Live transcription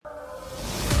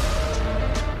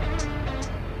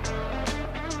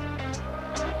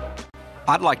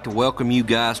I'd like to welcome you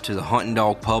guys to the Hunting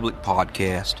Dog Public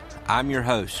Podcast. I'm your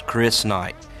host, Chris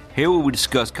Knight. Here we will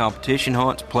discuss competition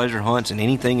hunts, pleasure hunts, and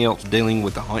anything else dealing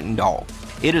with the hunting dog.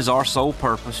 It is our sole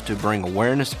purpose to bring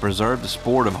awareness to preserve the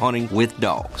sport of hunting with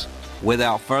dogs.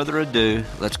 Without further ado,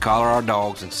 let's collar our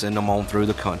dogs and send them on through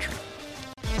the country.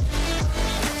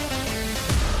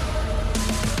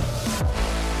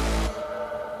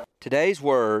 Today's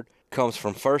word comes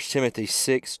from 1 Timothy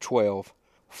 6:12.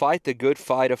 Fight the good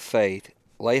fight of faith,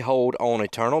 lay hold on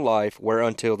eternal life,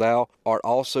 whereunto thou art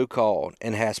also called,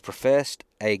 and hast professed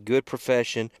a good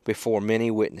profession before many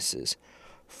witnesses.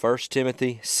 1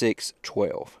 Timothy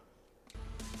 6:12.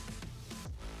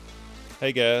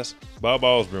 Hey guys, Bob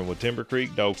Osborne with Timber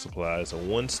Creek Dog Supply is a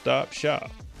one-stop shop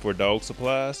for dog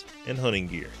supplies and hunting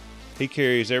gear. He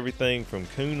carries everything from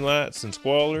coon lights and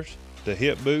squallers to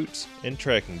hip boots and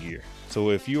tracking gear. So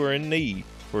if you are in need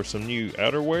for some new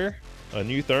outerwear, a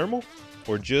new thermal,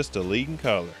 or just a leading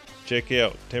collar, check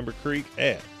out Timber Creek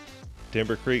at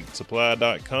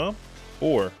timbercreeksupply.com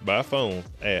or by phone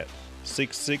at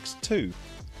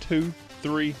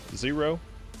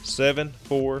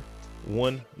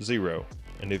 662-230-7410.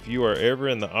 And if you are ever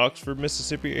in the Oxford,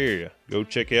 Mississippi area, go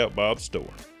check out Bob's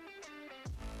store.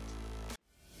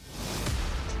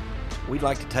 We'd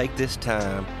like to take this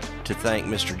time to thank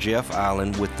Mr. Jeff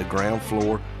Island with the Ground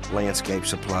Floor Landscape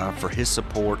Supply for his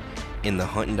support in the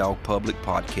Hunting Dog Public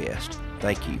Podcast.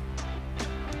 Thank you.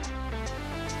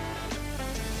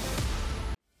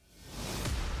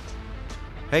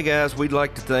 Hey guys, we'd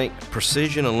like to thank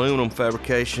Precision Aluminum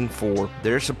Fabrication for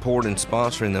their support in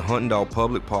sponsoring the Hunting Dog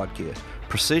Public Podcast.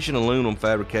 Precision Aluminum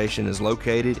Fabrication is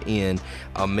located in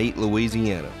Amite,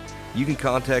 Louisiana. You can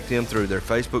contact them through their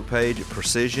Facebook page at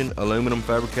Precision Aluminum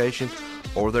Fabrication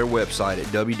or their website at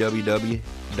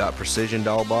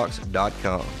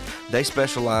www.precisiondogbox.com. They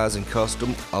specialize in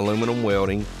custom aluminum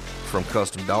welding, from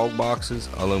custom dog boxes,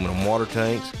 aluminum water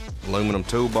tanks, aluminum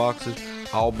toolboxes,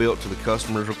 all built to the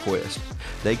customer's request.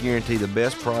 They guarantee the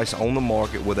best price on the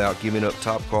market without giving up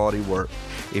top quality work.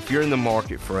 If you're in the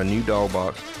market for a new dog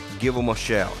box, give them a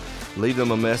shout. Leave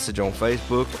them a message on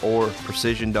Facebook or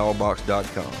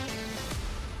precisiondogbox.com.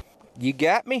 You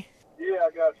got me? Yeah,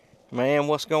 I got you. Man,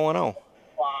 what's going on?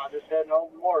 Just heading home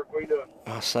from work. What are you doing?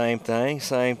 Same thing.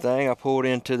 I pulled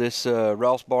into this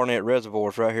Ross Barnett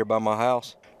Reservoirs right here by my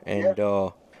house, and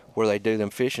where they do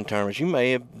them fishing tournaments. You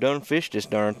may have done fished this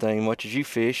darn thing much as you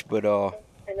fish, but I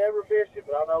never fished it,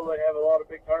 but I know they have a lot of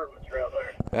big tournaments around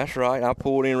there. That's right. I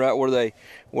pulled in right where they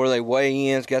weigh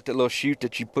in. It's got that little chute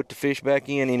that you put the fish back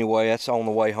in. Anyway, that's on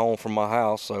the way home from my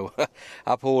house, so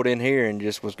I pulled in here and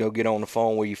just was go get on the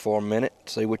phone with you for a minute,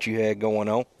 see what you had going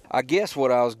on. I guess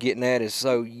what I was getting at is,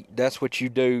 so that's what you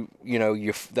do, you know,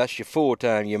 that's your full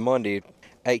time, your Monday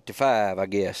 8 to 5, I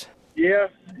guess. Yeah,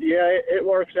 it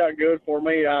works out good for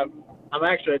me. I'm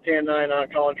actually a 1099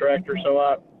 contractor, so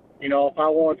if I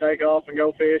want to take off and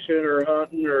go fishing or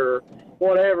hunting or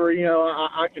whatever,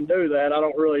 I can do that. I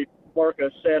don't really work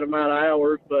a set amount of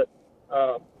hours, but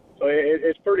so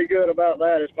it's pretty good about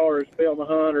that as far as film a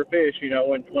hunt or fish,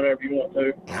 whenever you want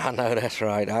to. I know, that's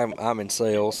right. I'm in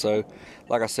sales, so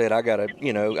like I said, I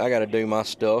gotta do my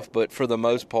stuff. But for the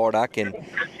most part, I can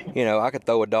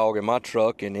throw a dog in my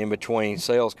truck and in between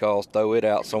sales calls, throw it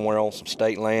out somewhere on some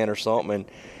state land or something,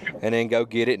 and then go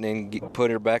get it and then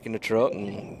put it back in the truck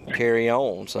and carry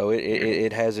on. So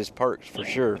it has its perks for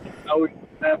sure. Oh,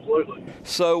 absolutely.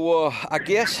 So I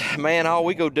guess, man, all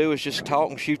we go do is just talk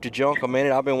and shoot the junk a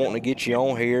minute. I've been wanting to get you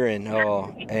on here and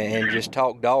just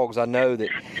talk dogs. I know that,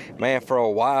 man, for a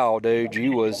while, dude,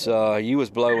 you was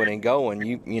blowing and going.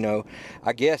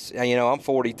 I guess, I'm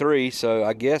 43, so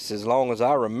I guess as long as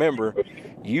I remember,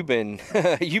 you've been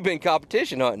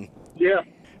competition hunting. Yeah.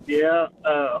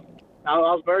 I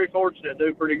was very fortunate to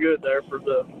do pretty good there for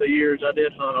the years I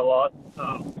did hunt a lot.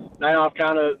 Now I've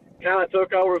kind of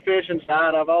took over the fishing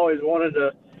side. I've always wanted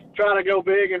to try to go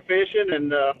big in fishing,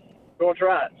 and going to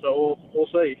try it. So we'll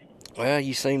see. Well,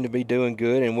 you seem to be doing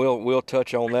good, and we'll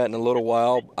touch on that in a little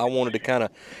while. I wanted to kind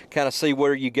of see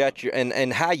where you got your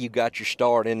and how you got your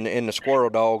start in the squirrel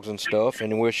dogs and stuff,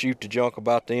 and we'll shoot the junk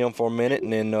about them for a minute,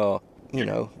 and then go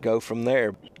from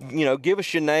there. Give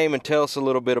us your name and tell us a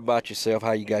little bit about yourself,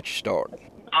 how you got your start.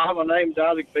 My name's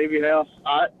Isaac Peavyhouse.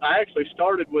 I actually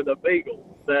started with a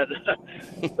beagle that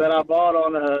I bought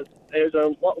on a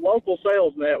local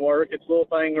sales network. It's a little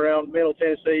thing around Middle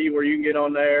Tennessee where you can get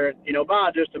on there and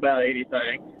buy just about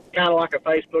anything. Kind of like a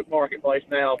Facebook marketplace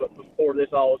now, but before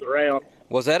this all was around.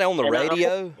 Was that on the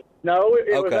radio? No,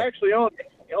 it was actually on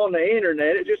the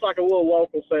internet. It's just like a little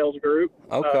local sales group.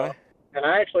 Okay. And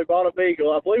I actually bought a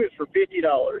beagle. I believe it's for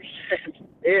 $50.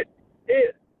 It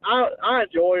I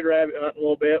enjoyed rabbit hunting a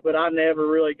little bit, but I never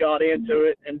really got into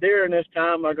it. And during this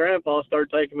time, my grandpa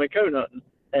started taking me coon hunting,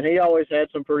 and he always had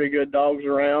some pretty good dogs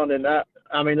around. And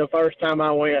I mean, the first time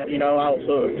I went, you know, I was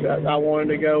hooked. I wanted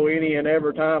to go any and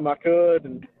every time I could,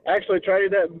 and actually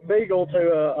traded that beagle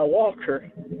to a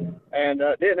walker, and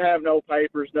didn't have no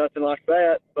papers, nothing like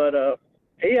that. But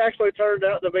he actually turned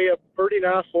out to be a pretty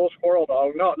nice little squirrel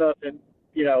dog. Not nothing,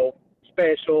 you know,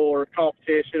 special or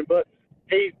competition, but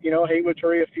he would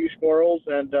tree a few squirrels,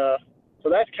 and so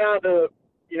that's kind of,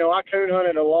 you know, I coon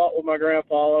hunted a lot with my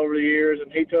grandpa over the years,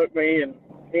 and he took me and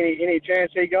any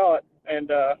chance he got, and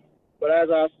but as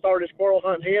I started squirrel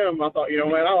hunting him, I thought, you know,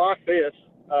 man, I like this.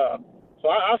 So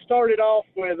I started off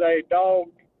with a dog.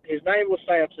 His name was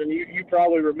Samson. You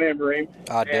probably remember him.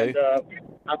 I do. And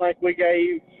I think we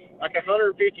gave like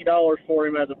 $150 for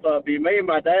him as a puppy. Me and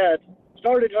my dad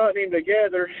started hunting him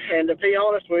together, and to be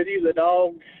honest with you, the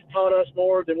dog taught us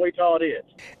more than we taught it.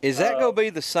 Is that going to be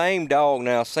the same dog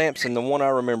now, Samson? The one I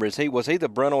remember, was he the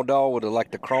Brindle dog with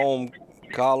the chrome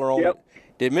collar on Yep. it?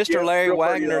 Did Mr. Larry real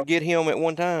pretty Wagner dog. get him at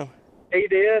one time? He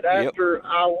did. After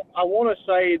I want to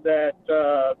say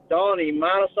that Donnie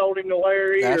might have sold him to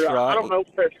Larry. That's or right. I don't know.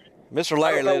 Mr.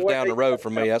 Larry lives down the road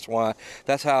from me.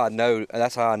 That's how I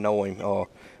know him.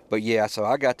 But yeah, so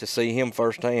I got to see him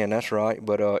firsthand. That's right.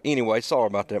 But anyway, sorry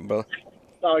about that, brother.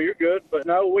 Oh, you're good. But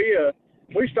no,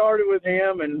 we started with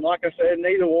him, and like I said,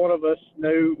 neither one of us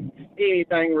knew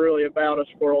anything really about a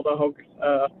squirrel dog.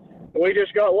 We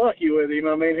just got lucky with him.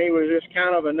 I mean, he was just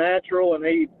kind of a natural, and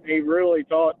he really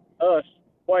taught us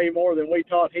way more than we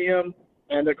taught him.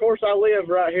 And of course, I live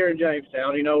right here in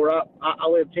Jamestown. You know, where I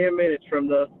live 10 minutes from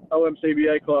the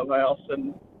OMCBA clubhouse,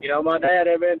 and you know, my dad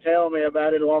had been telling me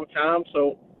about it a long time,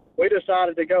 so we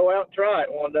decided to go out and try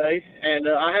it one day. And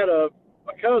I had a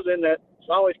cousin that's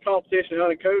always competition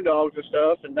hunting coon dogs and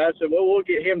stuff, and Dad said, well, we'll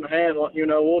get him to handle it. You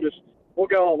know, we'll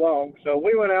go along. So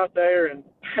we went out there, and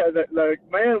the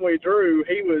man we drew,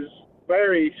 he was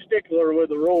very stickler with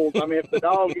the rules. I mean, if the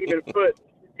dog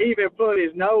even put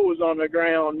his nose on the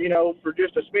ground, you know, for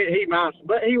just a minute, he might.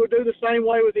 But he would do the same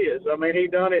way with his. I mean, he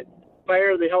done it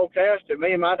fair the whole cast. And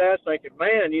me and my dad's thinking,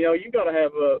 man, you know, you got to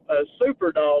have a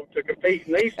super dog to compete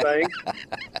in these things.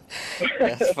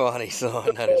 That's funny,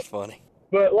 son. That is funny.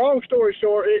 But long story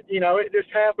short, it just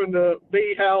happened to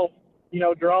be how, you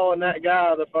know, drawing that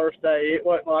guy the first day. It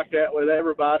wasn't like that with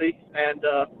everybody. And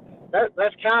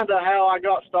that's kind of how I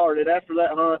got started after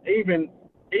that hunt.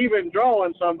 Even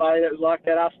drawing somebody that was like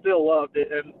that, I still loved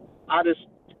it. And I just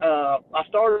I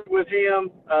started with him.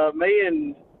 Me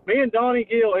and Donnie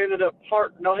Gill ended up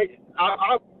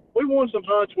we won some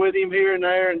hunts with him here and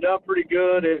there and done pretty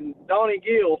good. And Donnie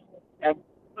Gill,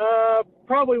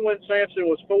 probably when Samson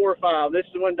was 4 or 5, this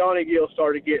is when Donnie Gill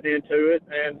started getting into it,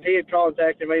 and he had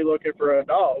contacted me looking for a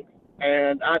dog.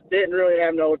 And I didn't really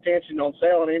have no intention on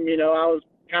selling him. You know, I was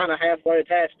kind of halfway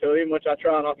attached to him, which I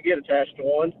try not to get attached to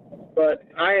one. But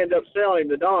I ended up selling him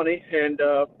to Donnie, and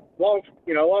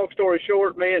long story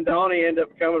short, me and Donnie ended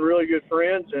up becoming really good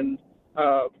friends, and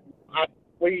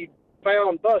we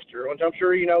found Buster, which I'm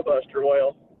sure you know Buster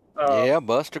well. Yeah,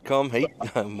 Buster come.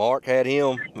 Mark had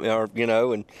him,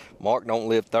 and Mark don't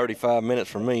live 35 minutes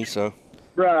from me, so.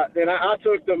 Right, and I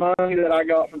took the money that I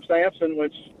got from Samson,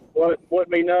 which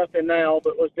wouldn't be nothing now,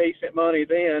 but was decent money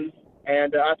then,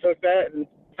 and I took that and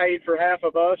paid for half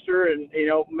of Buster, and you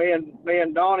know, me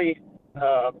and Donnie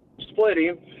split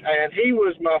him, and he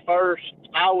was my first,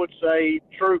 I would say,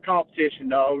 true competition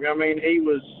dog. I mean,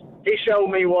 he showed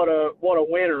me what a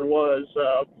winner was.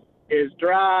 His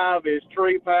drive, his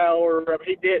tree power.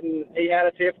 He had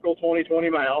a typical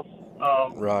 20/20 mouth.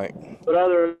 Right. But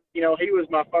he was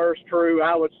my first true,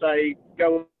 I would say,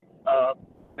 go.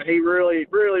 And he really,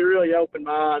 really, really opened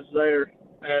my eyes there.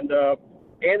 And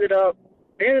ended up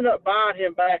buying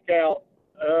him back out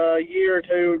a year or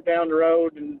two down the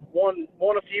road, and won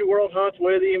a few world hunts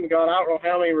with him. Got I don't know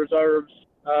how many reserves.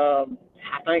 I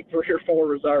think 3 or 4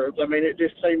 reserves. I mean, it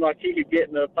just seemed like he could get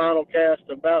in the final cast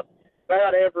about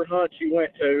every hunt you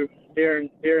went to during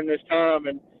this time,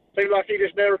 and seemed like he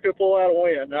just never could pull out a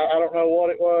win. I don't know what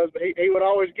it was, but he would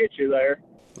always get you there.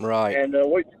 Right. And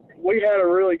we had a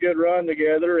really good run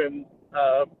together, and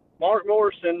Mark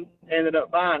Morrison ended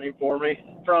up buying him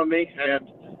from me, and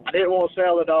I didn't want to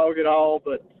sell the dog at all,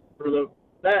 but for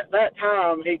that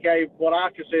time he gave what I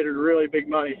considered really big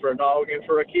money for a dog, and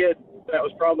for a kid that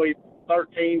was probably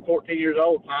 13, 14 years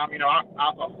old time, you know,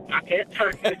 I can't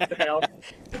turn this down.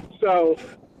 So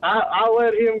I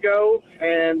let him go,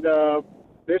 and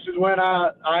this is when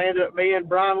I ended up, me and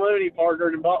Brian Looney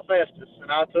partnered and bought Festus,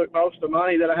 and I took most of the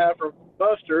money that I had from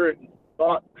Buster and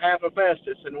bought half of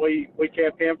Festus, and we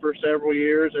kept him for several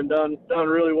years and done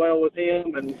really well with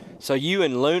him. And so you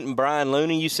and Brian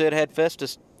Looney, you said, had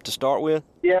Festus to start with?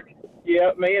 Yeah,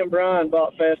 me and Brian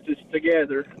bought Festus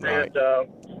together, Right. and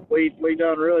we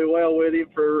done really well with him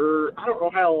for, I don't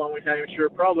know how long we had him, sure,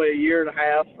 probably a year and a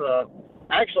half.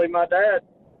 Actually, my dad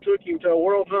took him to a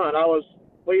world hunt.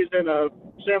 We was in a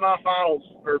semifinals,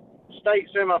 or state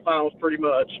semifinals pretty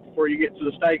much, before you get to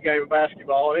the state game of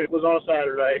basketball, and it was on a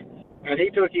Saturday. And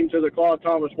he took him to the Claude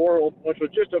Thomas World, which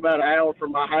was just about an hour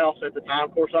from my house at the time.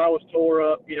 Of course, I was tore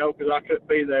up, because I couldn't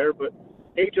be there, but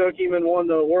he took him and won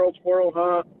the World Squirrel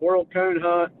Hunt, World Coon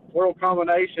Hunt, World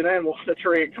Combination, and won the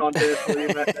tree contest with him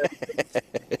that day.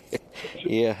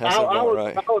 Yeah, that's about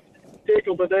right. I was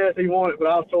tickled to death he won it, but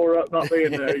I was tore up not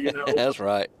being there, That's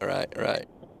right.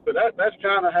 But that's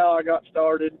kind of how I got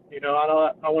started. I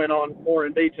know I went on more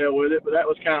in detail with it, but that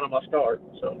was kind of my start.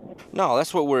 So no,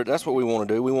 that's what we want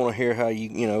to do. We want to hear how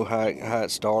how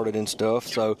it started and stuff.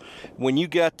 So when you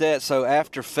got that, so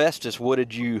after Festus, what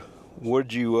did you when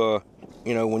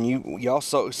y'all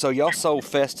sold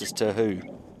Festus to who?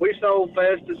 We sold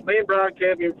Festus. Me and Brian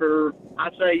kept him for,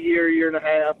 I'd say, a year and a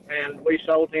half, and we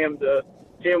sold him to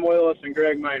Tim Willis and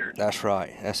Greg Maynard. That's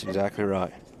right. That's exactly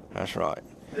right. That's right.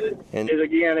 And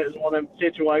again, it's one of them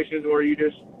situations where you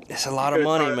just... It's a lot of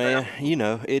money, man.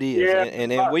 It is. Yeah,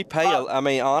 and we pay,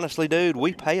 honestly, dude,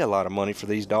 we pay a lot of money for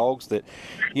these dogs that,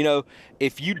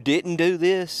 if you didn't do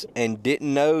this and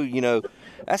didn't know,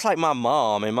 that's like my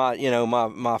mom and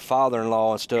my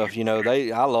father-in-law and stuff,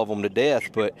 I love them to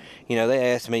death, but,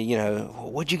 they ask me,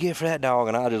 what'd you get for that dog?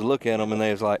 And I just look at them and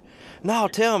they was like, no,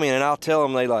 tell me. And I'll tell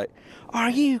them, they like, are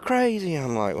you crazy?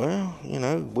 I'm like, well,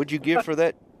 what'd you get for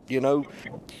that,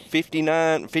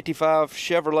 55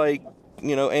 Chevrolet,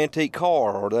 antique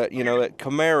car, or that, that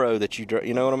Camaro that you drive,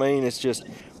 you know what I mean? It's just,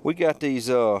 we got these,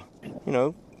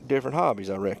 different hobbies,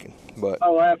 I reckon. But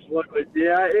oh, absolutely.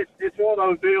 Yeah, it's one of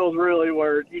those deals really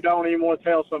where you don't even want to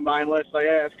tell somebody unless they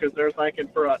ask, because they're thinking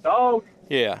for a dog.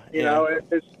 Yeah.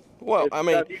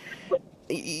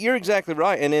 You're exactly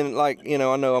right. And then, like, I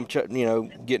know I'm,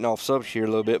 getting off subject here a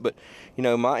little bit, but,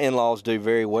 my in-laws do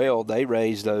very well. They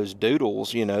raise those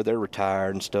doodles, they're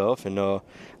retired and stuff. And, a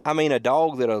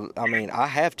dog that, I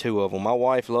have two of them. My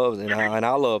wife loves it, and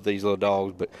I love these little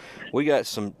dogs, but we got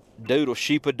some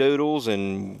sheepadoodles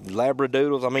and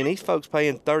labradoodles. These folks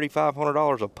paying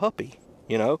 $3,500 a puppy,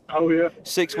 Oh, yeah.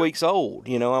 6 weeks old.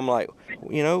 I'm like,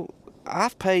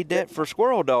 I've paid that for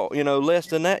squirrel dog, less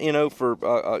than that, for,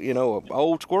 an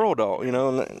old squirrel dog,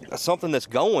 and something that's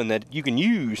going that you can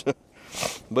use.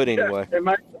 But anyway. Yeah, it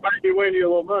might win you a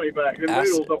little money back. The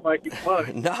noodles don't make you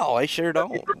money. No, they sure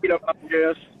don't. I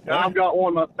guess. I've got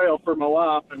one myself for my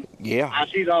wife, and yeah,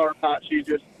 she's all right. She's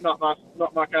just not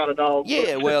my kind of dog.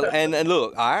 Yeah, well, and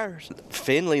look, ours,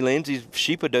 Finley Lindsay's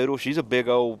sheepadoodle, she's a big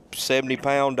old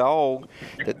 70-pound dog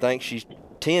that thinks she's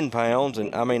 10 pounds,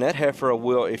 and that heifer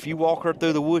will, if you walk her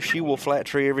through the woods, she will flat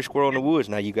tree every squirrel in the woods.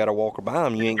 Now you got to walk her by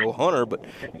them, you ain't go hunt her, but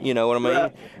you know what I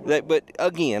mean. But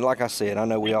again, like I said, I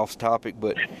know we off topic,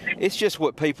 but it's just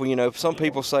what people, some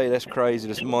people say that's crazy,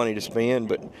 that's money to spend,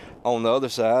 but on the other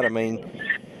side, I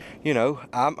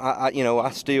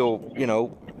still,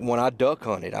 when I duck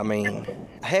hunted,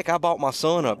 heck, I bought my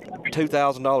son a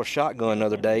 $2,000 shotgun the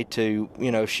other day to,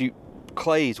 shoot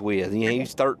clays with.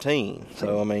 He's 13,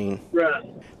 so Right.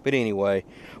 But anyway,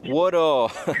 what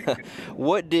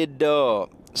did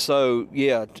so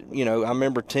yeah, I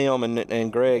remember Tim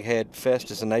and Greg had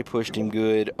Festus and they pushed him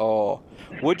good.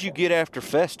 What'd you get after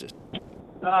Festus?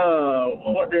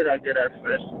 What did I get after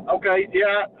Festus? Okay,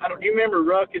 yeah, you remember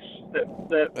Ruckus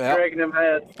that Yep. Greg and them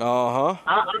had?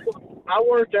 I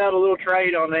worked out a little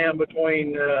trade on them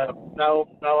between no,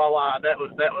 I lied. That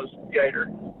was Gator.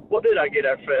 What did I get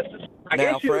after Festus?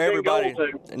 Now, for everybody,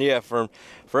 for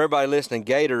everybody listening,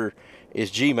 Gator is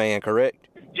G-Man, correct?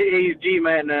 He's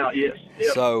G-Man now, yes.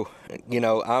 Yep. So,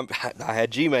 I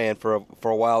had G-Man for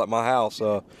a while at my house,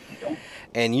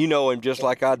 and you know him just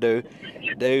like I do.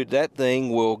 Dude, that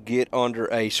thing will get under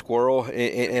a squirrel,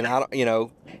 and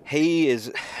he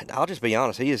is, I'll just be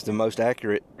honest, he is the most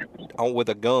accurate with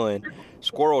a gun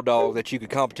squirrel dog that you could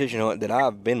competition hunt that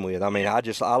I've been with.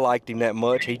 I liked him that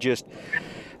much. He just,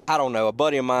 I don't know. A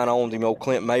buddy of mine owns him. Old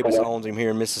Clint Mavis owns him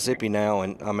here in Mississippi now,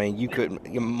 and money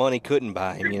couldn't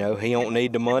buy him. He don't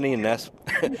need the money, and that's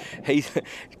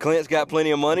Clint's got plenty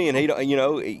of money, and he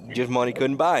don't. Just money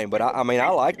couldn't buy him. But I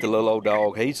like the little old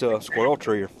dog. He's a squirrel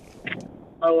treer.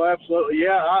 Oh, absolutely.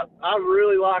 Yeah, I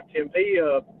really liked him.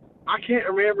 I can't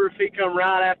remember if he come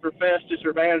right after Festus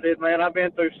or Bandit. Man, I've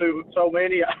been through so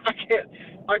many.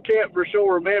 I can't for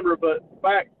sure remember. But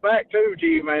back to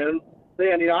G-Man.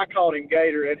 Then I called him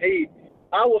Gator, and he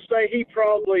I will say he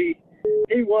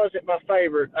wasn't my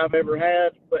favorite I've ever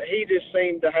had, but he just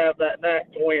seemed to have that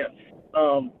knack to win.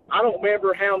 I don't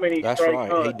remember how many That's straight right.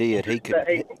 hunts He did. He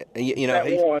could.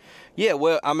 won. Yeah.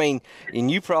 Well, I mean, and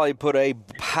you probably put a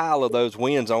pile of those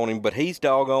wins on him, but he's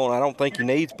doggone. I don't think he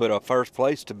needs but a first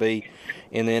place to be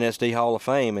in the NSD Hall of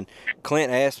Fame. And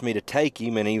Clint asked me to take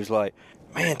him, and he was like,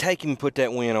 "Man, take him and put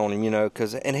that win on him,"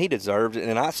 and he deserves it.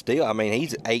 And I mean,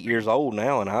 he's 8 years old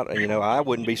now, and I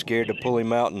wouldn't be scared to pull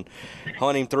him out and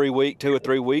hunt him 2 or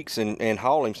 3 weeks and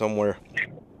haul him somewhere.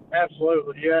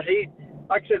 Absolutely, yeah.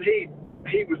 Like I said,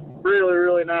 he was really,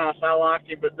 really nice. I liked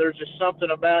him, but there's just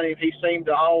something about him. He seemed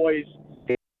to always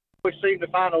seemed to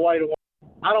find a way to win.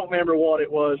 I don't remember what it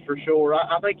was for sure.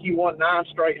 I think he won 9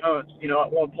 straight hunts,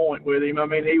 at one point with him. I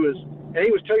mean, he was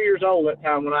 2 years old that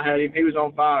time when I had him. He was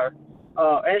on fire.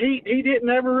 And he didn't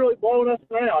ever really blow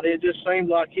nothing out. It just seemed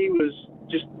like he was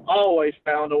just always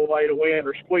found a way to win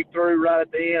or squeak through right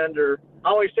at the end. Or I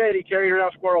always said he carried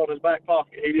around Squirrel in his back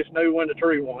pocket. He just knew when to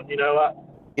tree one,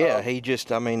 Yeah,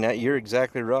 you're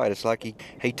exactly right. It's like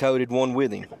he toted one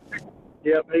with him.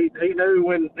 Yep, he knew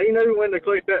when to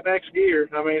click that next gear.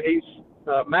 I mean,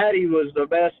 Matty was the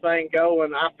best thing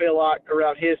going, I feel like,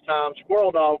 around his time,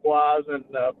 squirrel dog wise, and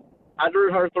I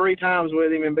drew her 3 times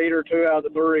with him and beat her 2 out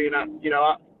of the 3, and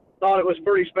I thought it was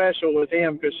pretty special with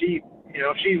him because she's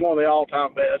one of the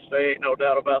all-time best. There ain't no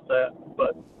doubt about that.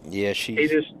 But yeah,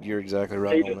 you're exactly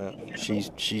right on that.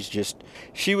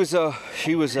 She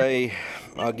was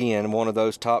again one of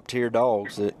those top tier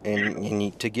dogs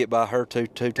and to get by her two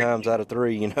times out of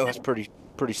 3, that's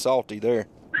pretty salty there.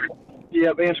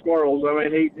 Yeah, being squirrels. I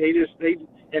mean, he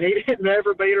didn't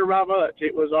ever beat her by much.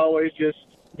 It was always just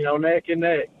neck and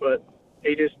neck, but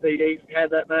he had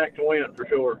that knack to win for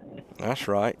sure. That's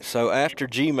right. So after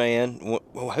G-Man,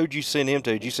 who'd you send him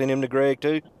to? Did you send him to Greg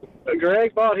too?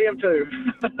 Greg bought him too.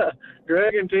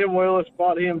 Greg and Tim Willis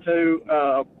bought him too.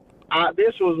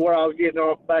 This was where I was getting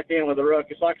back in with the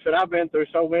Ruckus. Like I said, I've been through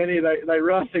so many. They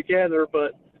run together,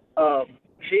 but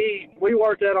we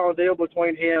worked out on a deal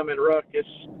between him and Ruckus,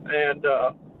 and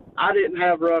I didn't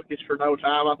have Ruckus for no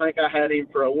time. I think I had him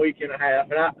for a week and a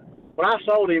half. And when I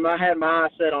sold him, I had my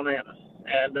eyes set on Anna,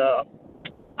 and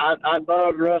I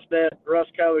bugged Russ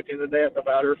Covington to death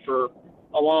about her for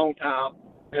a long time.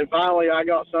 And finally, I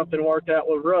got something worked out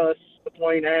with Russ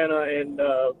between Anna and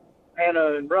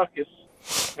Ruckus,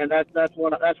 and that's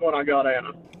when I got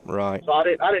Anna. Right. So I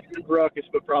didn't have Ruckus,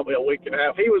 but probably a week and a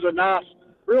half. He was a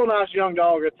real nice young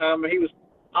dog at the time. I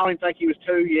don't even think he was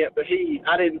 2 yet, but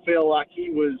I didn't feel like he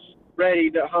was ready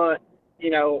to hunt,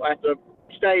 at the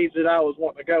stage that I was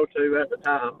wanting to go to at the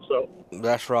time. So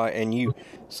that's right. And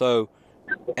so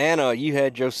Anna, you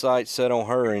had your sights set on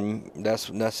her, and that's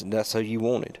who you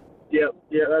wanted. Yep.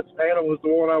 Yeah, Anna was the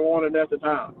one I wanted at the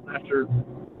time.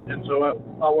 And so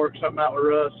I worked something out with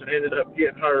Russ and ended up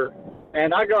getting her.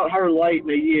 And I got her late in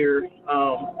the year.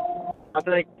 I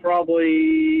think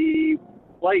probably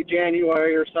late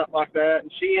January or something like that.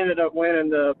 And she ended up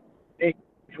winning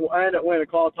I ended up winning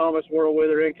Claude Thomas World with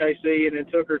her in KC, and then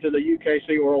took her to the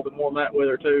UKC World and won that with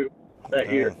her too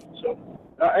that year. So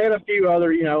and a few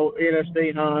other,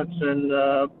 NSD hunts and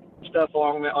stuff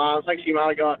along that line. I think she might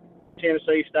have got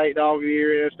Tennessee State Dog of the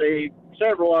Year, NSD,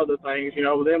 several other things.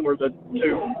 But them were the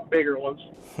 2 bigger ones.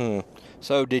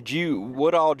 So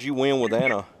what all did you win with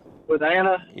Anna? With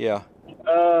Anna? Yeah.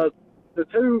 The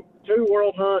two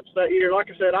world hunts that year, like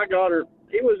I said, I got her.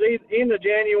 It was in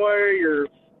January or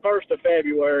 1st of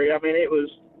February. I mean,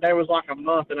 there was like a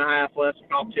month and a half left of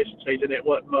competition season. It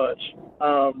wasn't much.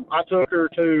 I took her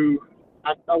to,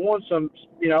 I won some,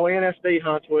 NSD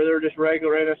hunts with her, just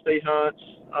regular NSD hunts.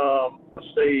 Let's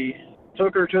see.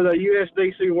 Took her to the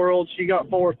USDC World. She got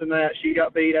 4th in that. She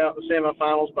got beat out in the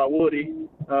semifinals by Woody.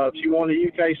 She won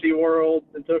the UKC World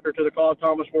and took her to the Claude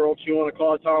Thomas World. She won the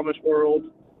Claude Thomas World.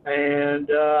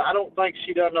 And I don't think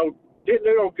she didn't do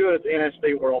no good at the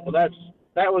NSD World, but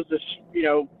that was the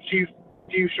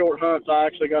few short hunts I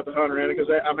actually got the hunter in, because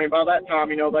by that time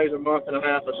there's a month and a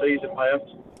half of season left.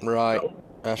 Right. So.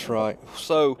 That's right.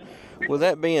 So with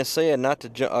that being said, not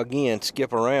to again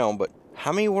skip around, but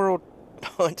how many world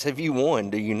hunts have you won?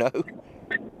 Do you know?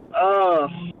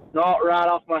 Not right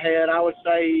off my head. I would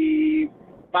say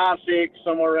 5, 6,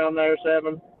 somewhere around there,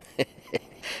 7.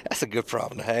 That's a good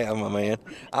problem to have, my man.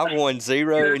 I've won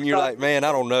 0, and you're like, man,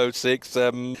 I don't know, 6,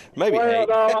 7, maybe 8.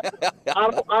 No,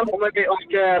 I don't make it like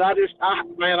that. I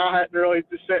hadn't really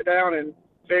just sat down and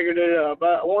figured it out.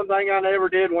 But one thing I never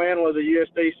did win was a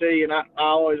USDC, and I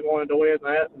always wanted to win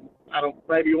that. And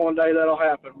maybe one day that'll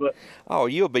happen. But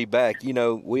you'll be back.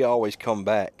 We always come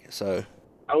back. So.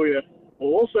 Oh yeah.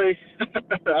 Well, we'll see.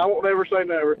 I won't never say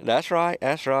never. That's right.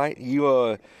 That's right.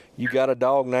 You got a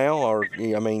dog now, or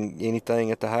I mean,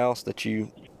 anything at the house that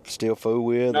you still fool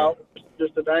with? No,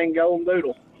 just a dang golden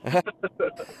doodle.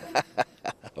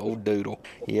 Old doodle.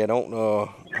 Yeah, don't.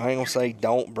 I ain't gonna say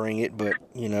don't bring it, but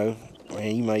you know,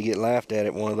 man, you may get laughed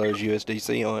at one of those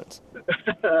USDC hunts.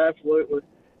 Absolutely.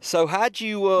 So how'd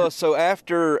you? So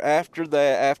after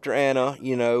Anna,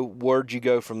 you know, where'd you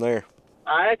go from there?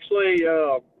 I actually,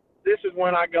 this is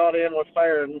when I got in with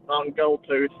Farron on Gold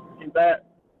Tooth.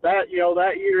 That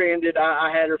year ended.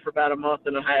 I had her for about a month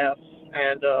and a half,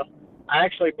 and I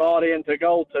actually bought into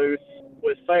Gold Tooth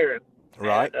with Farron.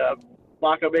 Right. And,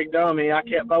 like a big dummy, I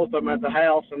kept both of them at the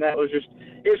house, and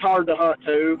it's hard to hunt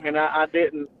too. And I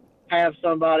didn't have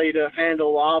somebody to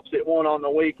handle the opposite one on the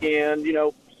weekend, you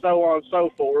know, so on and so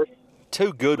forth.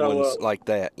 Two good ones like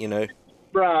that, you know.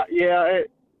 Right. Yeah.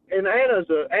 And Anna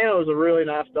was a really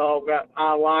nice dog.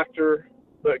 I liked her,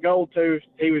 but Gold Tooth,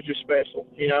 he was just special,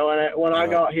 you know. And when I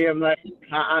got him,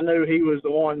 I knew he was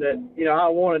the one that, you know, I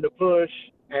wanted to push,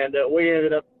 and we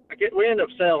ended up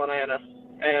selling Anna,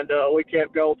 and we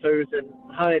kept Gold Tooth and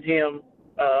hunted him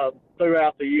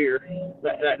throughout the year.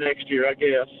 That next year, I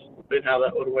guess, been how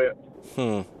that would have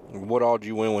went. What all did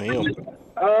you win with him?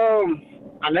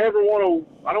 I never won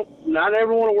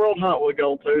a world hunt with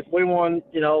Gold Tooth. We won,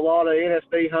 you know, a lot of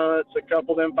NSD hunts, a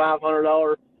couple of them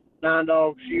 $500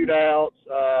 9-dog shootouts,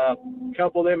 a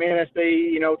couple of them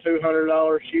NSD, you know,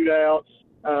 $200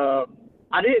 shootouts.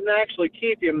 I didn't actually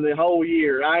keep him the whole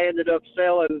year.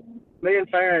 Me and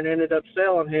Farron ended up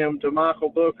selling him to Michael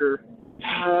Booker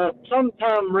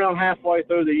sometime around halfway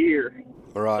through the year.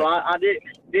 Right. So I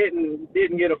didn't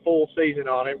get a full season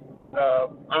on him. I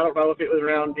don't know if it was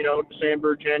around, you know,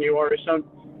 December, January,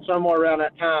 somewhere around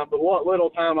that time. But what little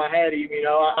time I had him, you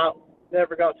know, I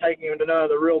never got taking him to none of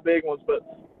the real big ones, but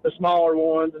the smaller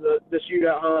ones and the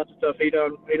shootout hunts and stuff, he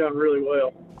done really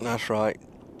well. That's right.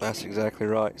 That's exactly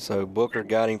right. So Booker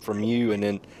got him from you, and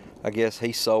then I guess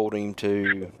he sold him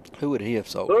to, who would he have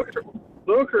sold?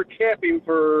 Booker kept him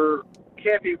for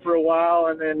a while,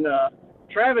 and then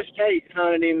Travis Tate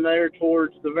hunted him there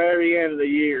towards the very end of the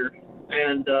year.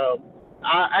 And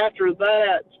after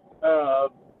that,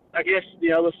 I guess, you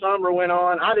know, the summer went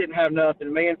on. I didn't have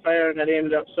nothing. Me and Farron had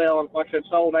ended up selling, like I said,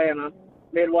 sold Anna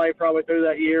midway probably through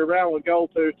that year, around with Gold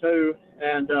Tooth too.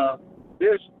 And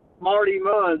this Marty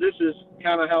Munn, this is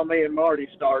kind of how me and Marty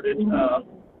started.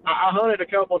 I hunted a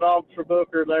couple dogs for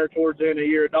Booker there towards the end of the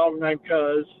year. A dog named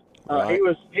Cuz. Right.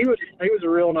 He was a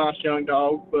real nice young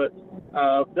dog, but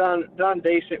done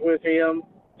decent with him.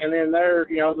 And then there,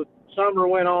 you know, the summer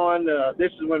went on.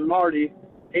 This is when Marty,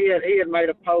 he had made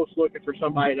a post looking for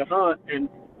somebody to hunt, and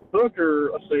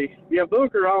Booker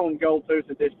owned Gold Tooth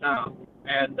at this time.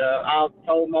 And I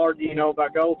told Marty, you know,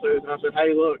 about Gold Tooth, and I said,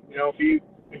 hey, look, you know, if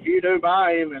you do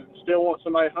buy him and still want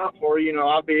somebody to hunt for you, you know,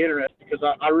 I'd be interested, because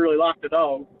I really like the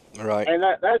dog. Right. And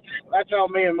that's how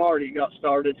me and Marty got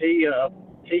started. He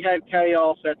had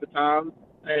Chaos at the time,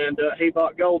 and he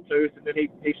bought Gold Tooth, and then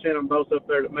he sent them both up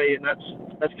there to me, and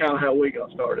that's kind of how we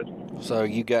got started. So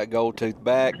you got Gold Tooth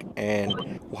back,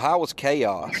 and how was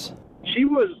Chaos?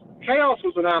 Chaos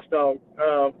was a nice dog.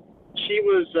 She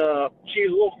was a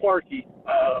little quirky.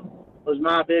 Was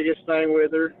my biggest thing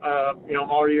with her. You know,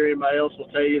 Marty or anybody else will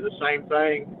tell you the same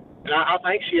thing. And I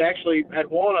think she actually had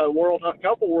won a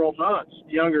couple world hunts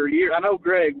younger year. I know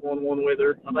Greg won one with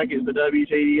her. I think it's the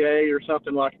WTDA or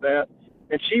something like that.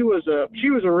 And she was a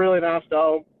really nice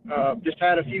dog. Just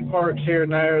had a few quirks here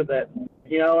and there that,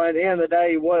 you know, at the end of the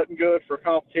day, wasn't good for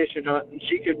competition hunting.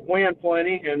 She could win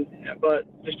plenty, but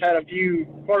just had a few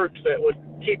quirks that would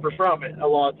keep her from it a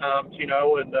lot of times, you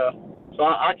know. And so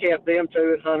I kept them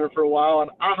two and hunted for a while,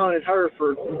 and I hunted her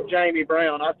for Jamie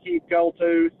Brown. I'd keep Gold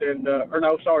Tooth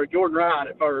Jordan Ryan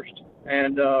at first,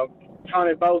 and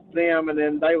hunted both of them, and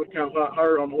then they would come hunt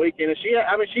her on the weekend. And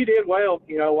she did well,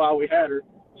 you know, while we had her.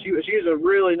 She was a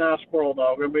really nice squirrel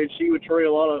dog. I mean, she would tree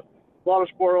a lot of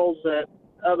squirrels that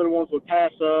other ones would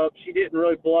pass up. She didn't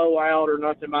really blow out or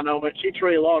nothing by no means. She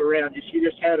treed a lot around you. She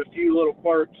just had a few little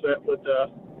quirks that would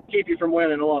keep you from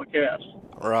winning a lot of casts.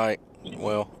 Right.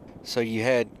 Well, so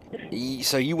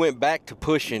you went back to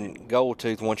pushing Gold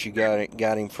Tooth once you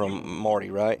got him from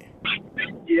Marty, right?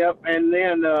 Yep. And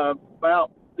then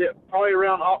probably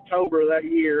around October of that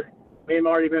year, me and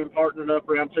Marty been partnered up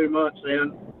around 2 months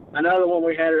then. Another one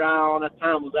we had our eye on at the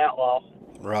time was Outlaw.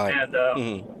 Right. And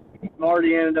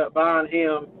Marty ended up buying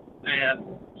him. And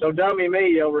so dummy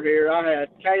me over here, I had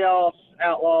Chaos,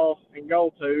 Outlaw, and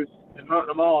Gold Tooth, and hunting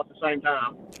them all at the same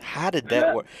time. How did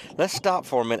that work? Let's stop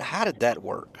for a minute. How did that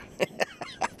work?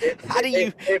 How do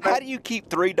you keep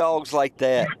three dogs like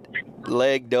that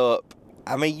legged up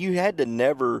I mean, you had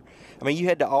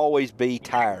to always be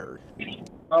tired.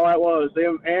 Oh, that was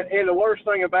them. And the worst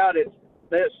thing about it,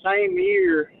 that same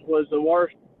year was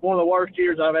one of the worst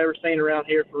years I've ever seen around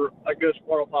here for a good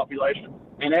squirrel population.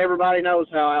 And everybody knows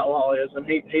how Outlaw is, and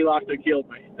he liked to kill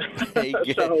me.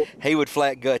 So, he would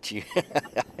flat gut you.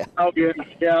 oh,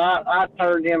 yeah, I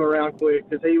turned him around quick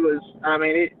because he was, I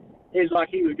mean, it's like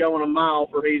he was going a mile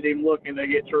before he's even looking to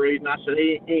get treed. And I said,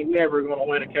 he ain't never going to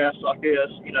win a cast like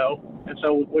this, you know. And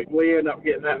so we ended up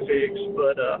getting that fixed.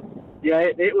 But, yeah,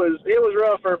 it was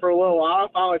rougher for a little while. I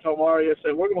finally told Mario, I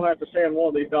said, we're going to have to send one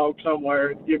of these dogs somewhere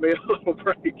and give me a little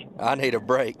break. I need a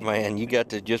break, man. You got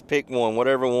to just pick one,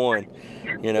 whatever one.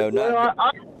 You know, well,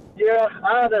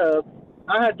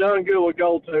 I had done good with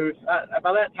Goldtooth.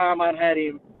 By that time, I'd had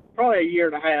him probably a year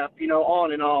and a half, you know,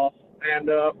 on and off. And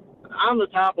I'm the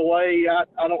type of way,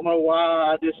 I don't know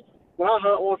why, when I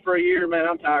hunt one for a year, man,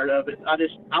 I'm tired of it.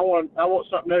 I want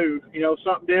something new, you know,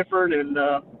 something different.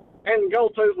 And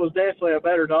Goldtooth was definitely a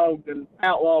better dog than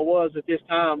Outlaw was at this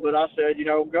time. But I said, you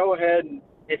know, go ahead and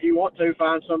if you want to,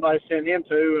 find somebody to send him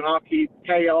to, and I'll keep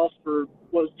Chaos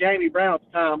was Jamie Brown at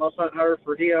the time. I was hunting her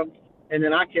for him, and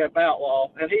then I kept Outlaw.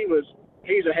 And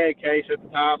he's a head case at the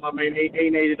time. I mean, he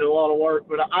needed a lot of work,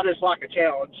 but I just like a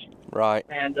challenge. Right.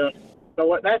 And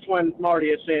so that's when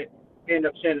Marty ended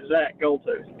up sending Zach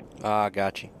Goldtooth. Ah,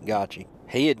 got you.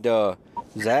 He had,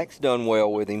 Zach's done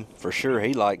well with him, for sure.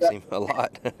 He likes him a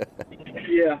lot.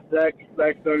 Yeah, Zach's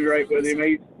done great with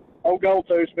him. Old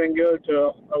Goldtooth's been good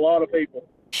to a lot of people.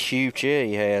 Shoot, yeah,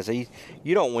 he has.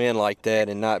 You don't win like that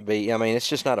and not be, I mean, it's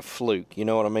just not a fluke, you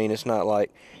know what I mean? It's not like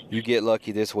you get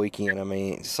lucky this weekend. I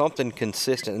mean, something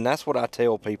consistent, and that's what I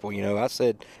tell people, you know. I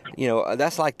said, you know,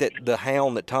 that's like the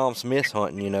hound that Tom Smith's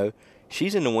hunting, you know.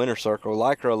 She's in the winner circle,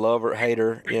 like her, a lover, hate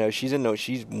her, you know,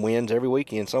 she wins every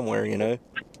weekend somewhere, you know.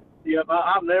 Yep,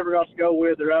 I've never got to go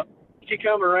with her. She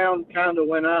come around kind of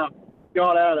when I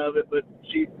got out of it, but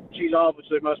she's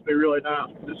obviously must be really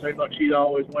nice. It seems like she's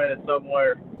always winning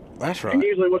somewhere. That's right. And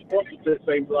usually with horses, it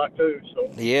seems like too. So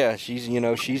yeah, she's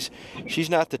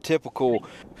not the typical,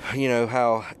 you know,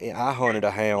 how I hunted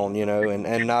a hound, you know,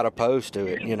 and not opposed to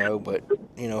it, you know, but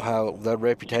you know how the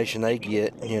reputation they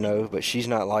get, you know, but she's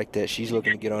not like that. She's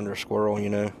looking to get under a squirrel, you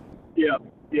know. Yeah,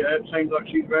 it seems like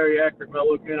she's very accurate by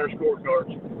looking at her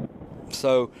scorecards.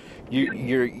 So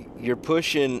you're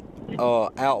pushing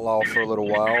Outlaw for a little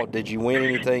while. Did you win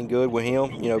anything good with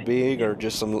him? You know, big or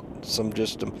just some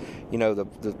you know,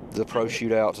 the pro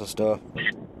shootouts and stuff?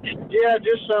 Yeah,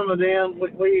 just some of them.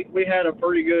 We had a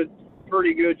pretty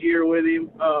good year with him.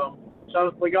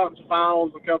 So we got into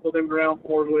finals, a couple of them ground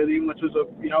fours with him, which was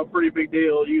a pretty big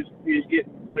deal. He was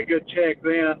getting a good check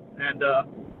then, and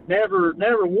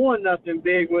never won nothing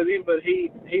big with him, but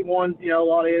he won, you know, a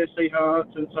lot of NSC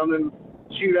hunts and some of them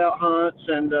shootout hunts,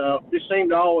 and just seemed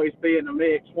to always be in the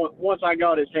mix. Once I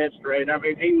got his head straight, I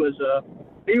mean, he was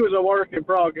a work in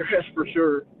progress for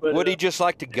sure. But, would he just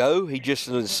like to go? He just,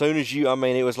 as soon as you, I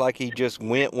mean, it was like he just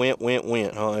went,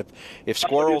 huh? If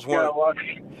squirrels weren't,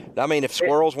 I mean, if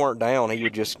squirrels weren't down,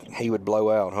 he would blow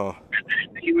out, huh?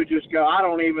 He would just go. I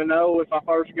don't even know if I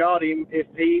first got him, if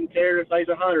he even cared if there's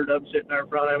 100 of them sitting there in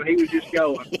front of him. He was just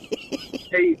going.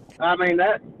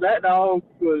 That dog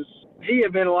was, he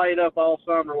had been laid up all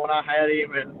summer when I had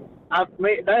him, and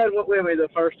Dad went with me the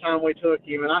first time we took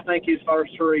him, and I think his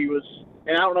first three was,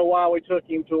 and I don't know why we took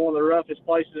him to one of the roughest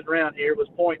places around here. It was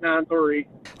 .93,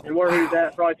 and where he was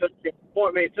at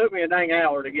probably it took me a dang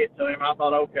hour to get to him. I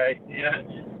thought, okay, yeah,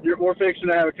 we're fixing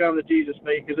to have a come to Jesus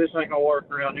meet because this ain't gonna work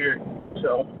around here.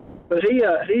 So, but he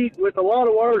with a lot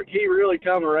of work, he really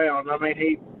come around. I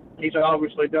mean, he's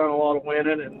obviously done a lot of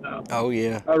winning, and oh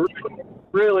yeah, a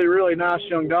really, really nice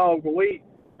young dog. But we,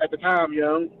 at the time, we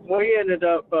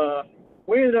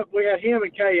had him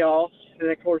and Chaos,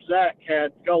 and of course Zach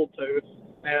had Goldtooth.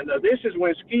 And this is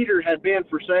when Skeeter had been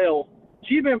for sale.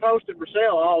 She'd been posted for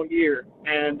sale all year,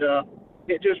 and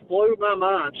it just blew my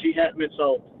mind she hadn't been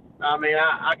sold. I mean,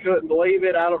 I couldn't believe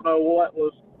it. I don't know what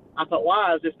was. I thought,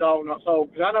 why is this dog not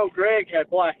sold? Because I know Greg had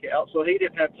Blackout, so he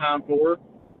didn't have time for her.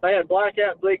 They had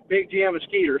Blackout, Big Jim, and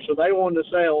Skeeter, so they wanted to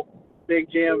sell Big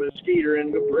Jim and Skeeter,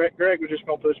 and Greg was just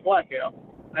going to push Blackout.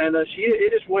 And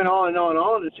it just went on and on and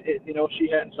on. She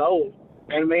hadn't sold.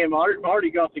 And me and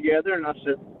Marty got together, and I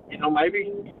said, you know,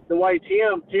 maybe the way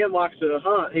Tim likes to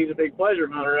hunt, he's a big pleasure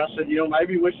hunter. I said, you know,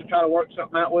 maybe we should try to work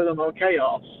something out with him on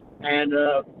Chaos. And,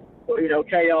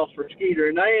 Chaos for Skeeter.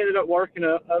 And they ended up working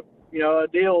a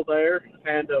deal there.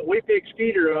 And we picked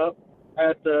Skeeter up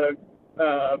at the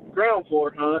ground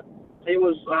floor hunt. It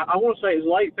was, I want to say it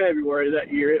was late February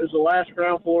that year. It was the last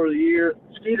ground floor of the year.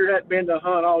 Skeeter hadn't been to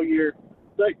hunt all year.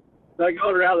 They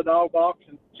got her out of the dog box,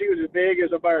 and as big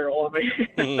as a barrel. I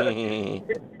mean,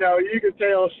 you could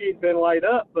tell she'd been laid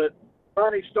up. But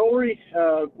funny story,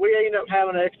 we ended up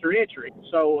having an extra entry.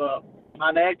 So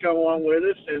my dad come along with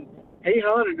us, and he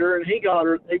hunted her, and he got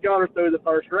her through the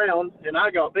first round, and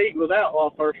I got beat with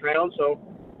outlaw first round. So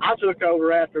I took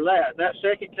over after that. That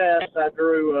second cast I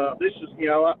drew,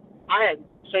 I hadn't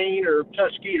seen or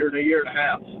touched Skeeter in a year and a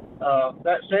half.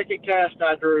 That second cast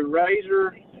I drew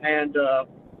Razor, and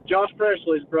Josh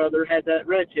Presley's brother had that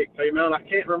red tick female, and I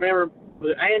can't remember,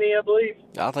 was it Annie, I believe?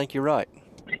 I think you're right.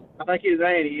 I think it was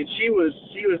Annie, and she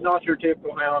was not your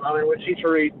typical hound. I mean, when she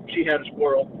treed, she had a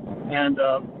squirrel. And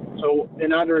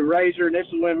and I drew Razor, and this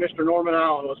is when Mr. Norman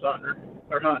Allen was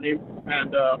hunting him.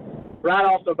 And right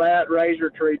off the bat,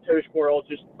 Razor treed 2 squirrels,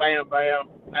 just bam, bam.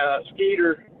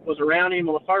 Skeeter was around him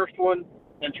on the first one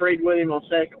and treed with him on the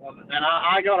second one. And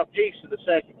I got a piece of the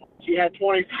second one. She had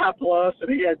 25 plus, and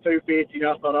he had 250. And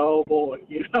I thought, oh boy,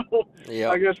 Yeah.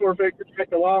 I guess we're fixing to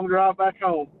take a long drive back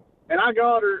home. And I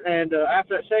got her, and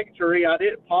after that second tree, I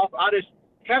didn't pop. I just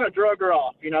kind of drug her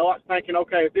off, like thinking,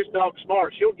 okay, if this dog's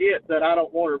smart, she'll get that I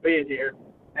don't want her being here.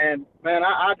 And, man,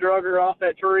 I drug her off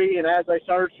that tree, and as they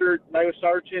searched her, they were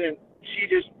searching, and she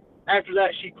just, after that,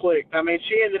 she clicked. I mean,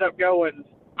 she ended up going,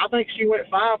 I think she went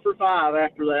 5 for 5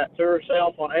 after that to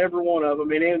herself on every one of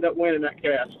them, and ended up winning that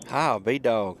cast. Oh,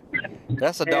 B-Dog.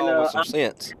 That's a dog with some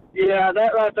sense. Yeah,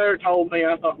 that right there told me,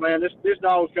 I thought, man, this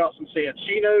dog's got some sense.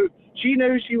 She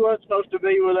knew she wasn't supposed to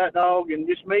be with that dog, and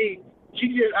just me,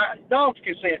 dogs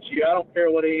can sense you. I don't care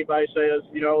what anybody says.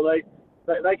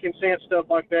 They can sense stuff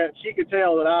like that. She could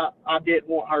tell that I didn't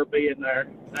want her being there.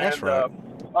 That's right.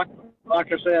 Like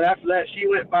I said, after that, she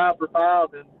went 5 for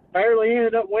 5 and barely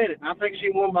ended up winning. I think she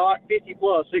won by like 50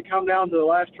 plus. It come down to the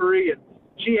last tree, and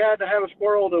she had to have a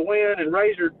squirrel to win, and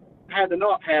Razor had to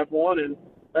not have one, and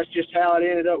that's just how it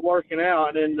ended up working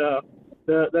out. And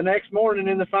the next morning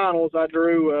in the finals, I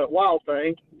drew Wild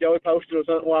Thing. Joey Poston was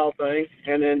hunting Wild Thing,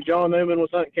 and then John Newman was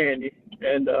hunting Candy.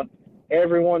 And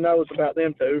everyone knows about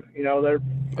them two. They're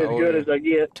as good as they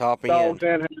get. Top dogs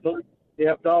end. and handlers.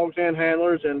 Yep, dogs and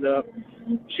handlers. And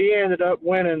she ended up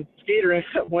winning. Skeeter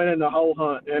ended up winning the whole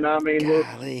hunt. And I mean,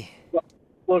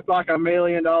 looked like $1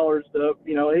 million.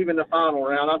 Even the final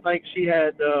round. I think she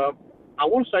had. I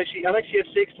think she had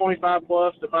 625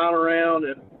 plus the final round,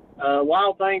 and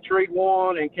Wild Thing treed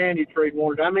 1 and Candy treed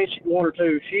 1. I mean, she 1 or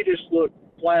 2. She just looked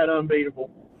flat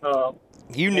unbeatable.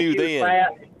 You knew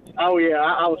then. Oh yeah,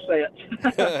 I was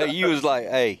set. You was like,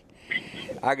 hey,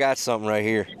 I got something right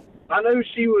here. I knew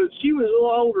she was a little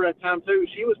older at the time too.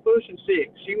 She was pushing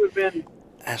 6. She would have been.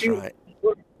 That's right.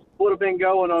 Would have been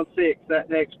going on 6 that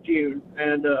next June,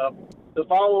 and the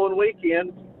following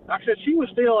weekend, like I said, she was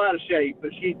still out of shape,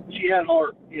 but she had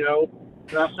heart,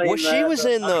 Well,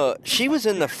 she was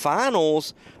in the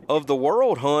finals of the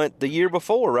World Hunt the year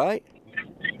before, right?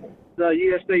 The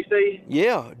USDC.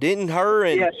 Yeah, didn't her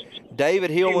and Yes. David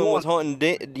Hillman was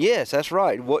hunting? Yes, that's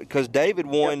right. Because David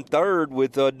won third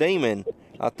with Demon,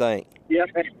 I think. Yep,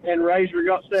 and Razor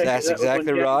got second. That's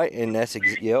exactly right, and that's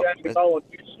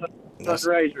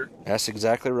Razor. That's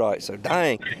exactly right. So,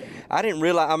 dang, I didn't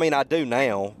realize. I mean, I do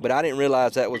now, but I didn't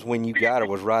realize that was when you got her.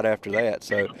 Was right after that.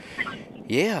 So,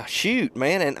 yeah, shoot,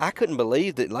 man, and I couldn't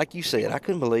believe that. Like you said, I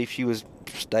couldn't believe she was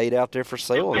stayed out there for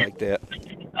sale like that.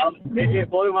 It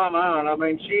blew my mind. I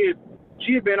mean, she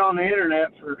had been on the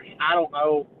internet for, I don't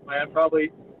know, man,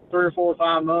 probably 3 or 4 or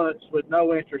 5 months with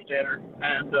no interest in her,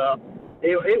 and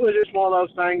it was just one of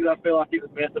those things. I feel like it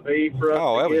was meant to be for us.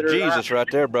 Oh, that was Jesus right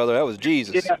there, brother. That was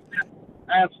Jesus. Yeah,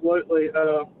 absolutely.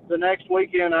 The next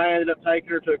weekend, I ended up taking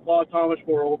her to Claude Thomas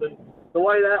World, and the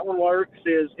way that one works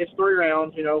is it's 3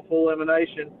 rounds, full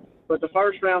elimination. But the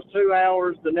first round's 2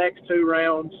 hours. The next 2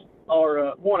 rounds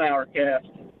are 1 hour cast,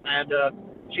 and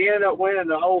she ended up winning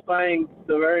the whole thing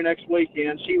the very next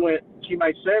weekend. She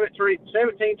made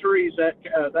 17 trees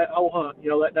that whole hunt,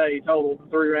 that day total,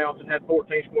 3 rounds, and had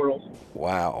 14 squirrels.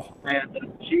 Wow. And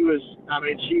she was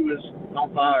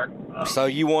on fire. So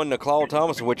you won the Claude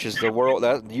Thomas, which is the world.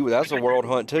 That's a world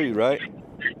hunt too, right?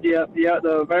 Yeah.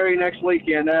 The very next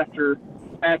weekend after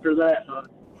that hunt.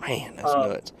 Man, that's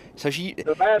nuts. So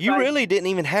you really didn't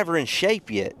even have her in shape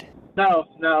yet. No.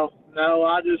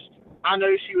 I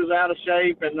knew she was out of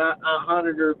shape, and I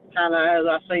hunted her kind of as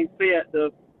I seen fit,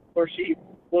 where she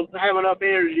will have enough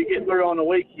energy to get through on the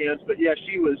weekends. But yeah,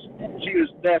 she was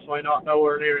definitely not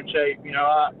nowhere near in shape.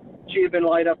 She had been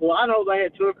laid up. Well, I know they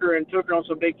had took her on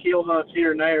some big kill hunts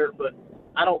here and there, but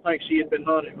I don't think she had been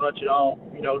hunting much at all.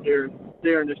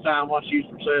 During this time while she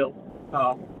was for sale.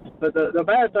 But the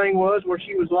bad thing was where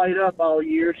she was laid up all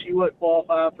year. She wasn't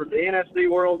qualified for the NSD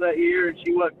World that year, and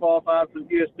she wasn't qualified for the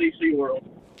USDC World.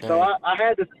 So I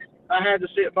had I had to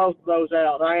sit both of those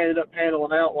out. I ended up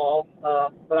handling Outlaw,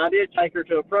 but I did take her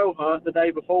to a pro hunt the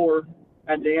day before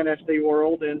at the NSD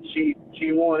World, and she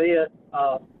won it.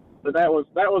 But that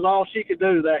was all she could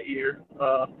do that year.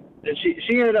 And she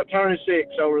ended up turning 6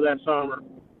 over that summer.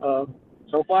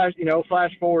 So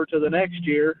flash forward to the next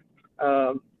year.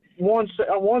 I won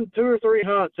 2 or 3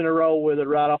 hunts in a row with it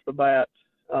right off the bat.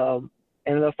 And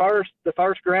the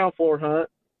first ground floor hunt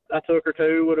I took her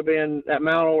to would have been at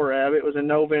Mount Orab. It was in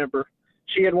November.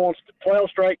 She had won 12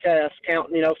 straight casts,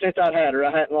 counting, since I'd had her.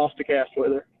 I hadn't lost a cast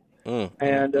with her.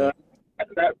 And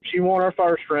that she won her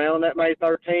first round. That made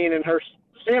 13. And her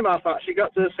she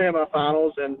got to the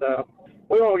semifinals. And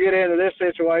we won't get into this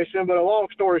situation, but a long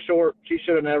story short, she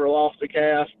should have never lost a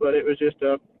cast. But it was just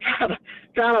a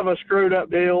kind of a screwed up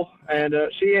deal. And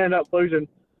she ended up losing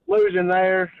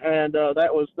there. And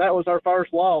that was her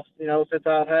first loss, since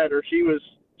I'd had her. She's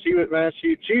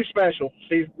special.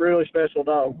 She's a really special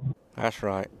dog. That's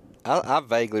right. I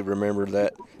vaguely remember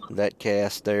that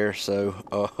cast there. So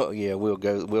yeah, we'll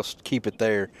keep it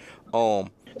there.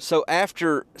 So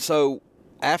after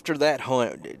that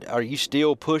hunt, are you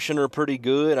still pushing her pretty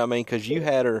good? I mean, because you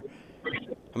had her.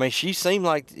 I mean, she seemed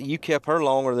like you kept her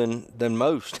longer than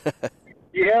most.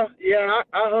 Yeah.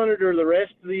 I hunted her the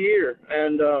rest of the year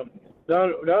and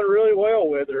done really well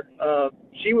with her.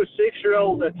 She was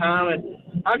 6-year-old at the time, and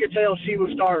I could tell she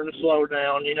was starting to slow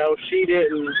down. She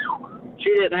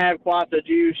didn't have quite the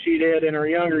juice she did in her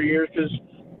younger years. Because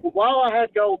while I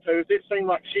had Goldtooth, it seemed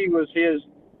like she was his,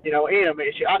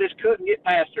 enemy. I just couldn't get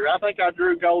past her. I think I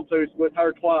drew Goldtooth with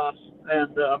her twice,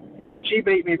 and she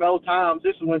beat me both times.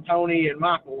 This is when Tony and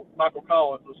Michael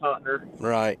Collins was hunting her.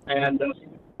 Right. And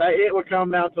it would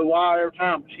come down to the wire every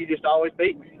time. She just always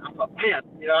beat me. I thought, man,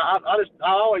 I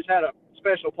always had a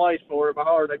special place for her in my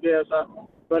heart, I guess.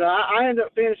 But I ended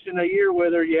up finishing a year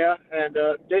with her, yeah. And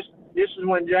this is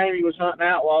when Jamie was hunting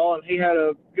Outlaw, and he had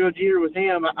a good year with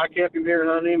him. I kept him here and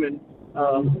hunting him, and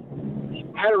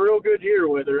had a real good year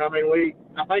with her. I mean,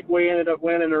 I think we ended up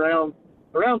winning around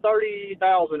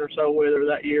 30,000 or so with her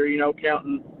that year.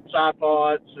 Counting side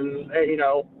pots and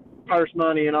purse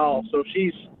money and all. So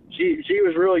she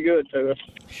was really good to us.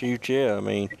 Shoot, yeah. I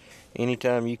mean,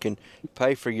 anytime you can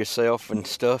pay for yourself and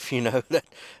stuff,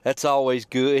 that's always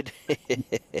good.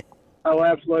 Oh,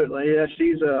 absolutely. Yeah,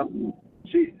 she's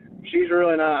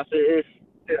really nice. If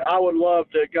I would love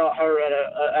to have got her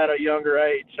at a younger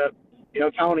age.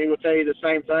 Tony would tell you the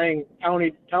same thing.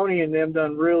 Tony and them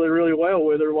done really, really well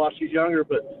with her while she's younger.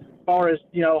 But as far as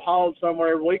hauled somewhere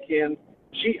every weekend,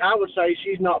 I would say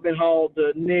she's not been hauled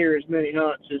to near as many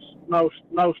hunts as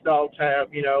most dogs have.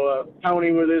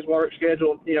 Tony with his work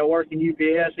schedule, working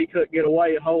UPS, he couldn't get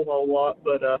away a whole lot.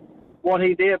 But what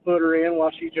he did put her in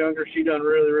while she's younger, she done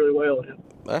really, really well in.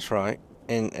 That's right,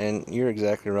 and you're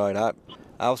exactly right.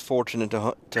 I was fortunate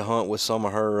to hunt with some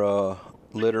of her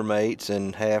litter mates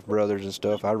and half brothers and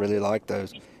stuff. I really like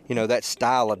those. That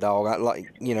style of dog. I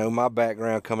like, my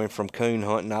background coming from coon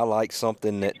hunting. I like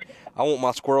something that I want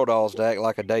my squirrel dogs to act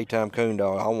like a daytime coon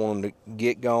dog. I want them to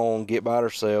get gone, get by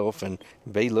herself, and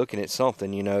be looking at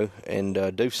something,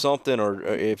 and do something, or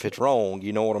if it's wrong,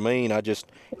 you know what I mean? I just,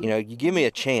 you give me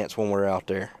a chance when we're out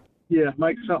there. Yeah,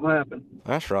 make something happen.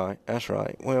 That's right.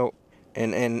 Well,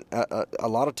 and a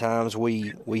lot of times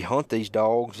we hunt these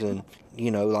dogs, and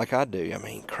like I do. I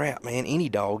mean, crap, man, any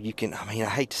dog you can. I mean, I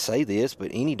hate to say this, but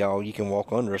any dog you can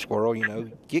walk under a squirrel.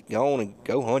 Get going and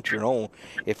go hunt your own.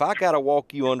 If I gotta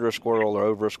walk you under a squirrel or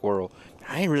over a squirrel,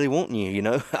 I ain't really wanting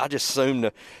you. I just assume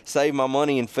to save my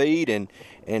money and feed and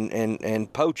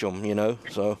poach them.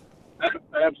 So.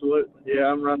 Absolutely,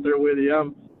 yeah, I'm right there with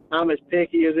you. I'm as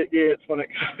picky as it gets when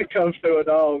it comes to a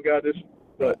dog.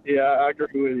 But yeah, I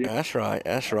agree with you. That's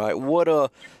right.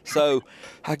 What so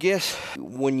I guess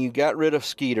when you got rid of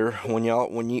Skeeter, when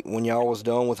y'all was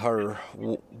done with her,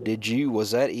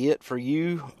 was that it for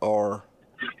you, or?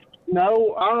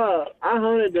 No, I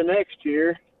hunted the next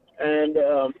year, and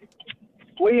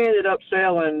we ended up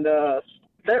selling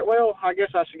well, I guess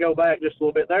I should go back just a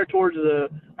little bit. There towards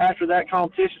after that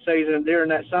competition season during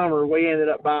that summer, we ended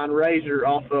up buying Razor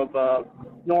off of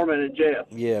Norman and Jeff.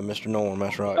 Yeah, Mr. Norm,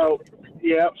 that's right.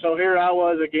 So here I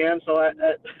was again. So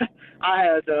I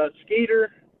had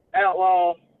Skeeter,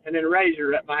 Outlaw, and then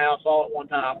Razor at my house all at one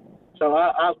time. So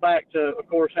I was back to, of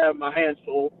course, having my hands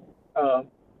full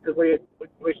because we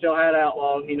still had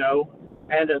Outlaw, And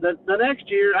the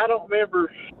next year, I don't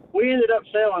remember. We ended up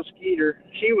selling Skeeter.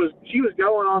 She was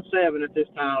going on 7 at this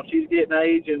time. She's getting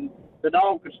age, and the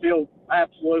dog could still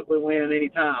absolutely win any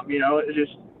time. It was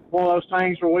just one of those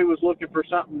things where we was looking for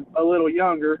something a little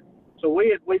younger. So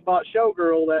we bought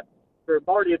Showgirl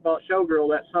Barty had bought Showgirl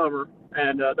that summer,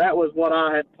 and that was what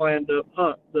I had planned to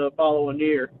hunt the following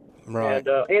year. Right.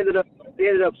 And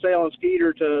ended up selling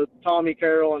Skeeter to Tommy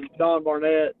Carroll and Don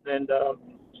Barnett, and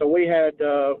so we had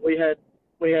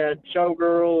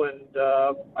Showgirl and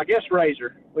I guess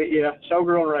Razor.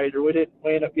 Showgirl and Razor. We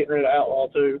ended up getting rid of Outlaw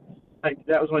too. I think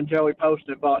that was when Joey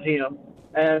Poston bought him.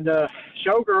 And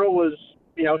Showgirl was,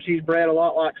 she's bred a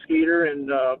lot like Skeeter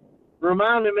and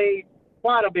reminded me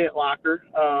quite a bit like her.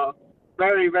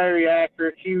 Very, very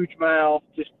accurate, huge mouth,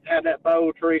 just had that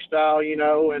bow tree style,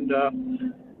 and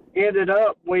we ended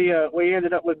up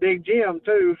with Big Jim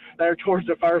too there towards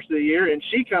the first of the year, and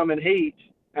she come in heat,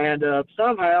 and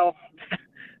somehow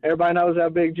everybody knows how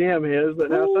Big Jim is, but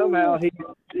now somehow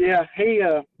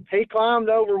he climbed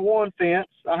over one fence.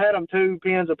 I had them 2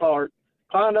 pins apart.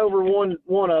 Climbed over one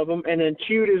of them and then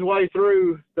chewed his way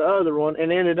through the other one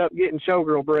and ended up getting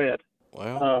Showgirl bred.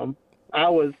 Wow. I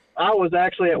was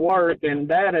actually at work, and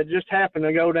Dad had just happened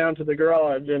to go down to the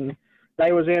garage, and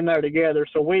they was in there together,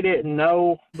 so we didn't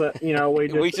know, but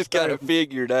we just kind of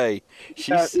figured, hey,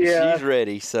 she's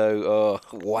ready. So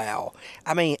wow.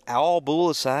 I mean, all bull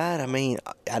aside, I mean,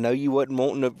 I know you wasn't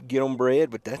wanting to get them bred,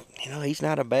 but that he's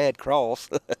not a bad cross.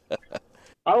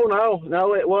 Oh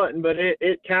no, it wasn't, but it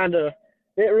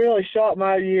really shot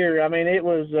my year. I mean, it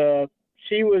was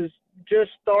she was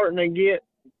just starting to get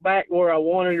back where I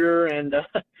wanted her, and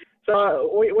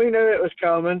so we knew it was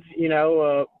coming,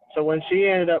 So when she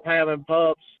ended up having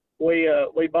pups, we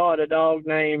bought a dog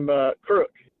named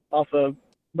Crook off of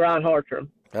Brian Hartram.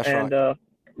 That's and, right.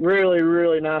 Really,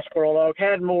 really nice squirrel dog.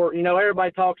 Had more,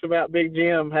 everybody talks about Big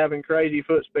Jim having crazy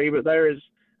foot speed, but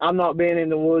I'm not been in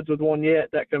the woods with one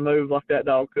yet that can move like that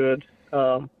dog could.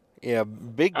 Yeah,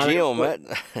 Big Jim.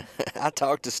 I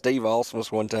talked to Steve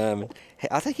Osmus one time.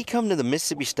 I think he come to the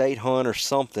Mississippi State hunt or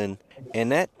something,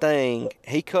 and that thing,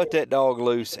 he cut that dog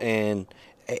loose, and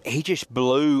he just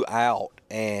blew out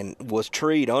and was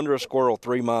treed under a squirrel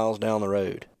 3 miles down the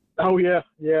road. Oh, yeah,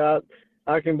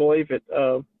 I can believe it.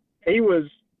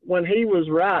 When he was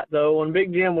right, though, when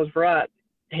Big Jim was right,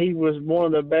 he was one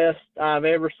of the best I've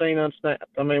ever seen unsnapped.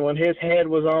 I mean, when his head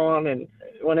was on and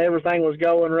when everything was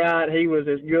going right, he was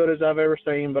as good as I've ever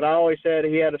seen. But I always said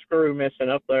he had a screw missing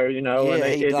up there, Yeah,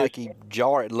 and he'd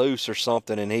jar it loose or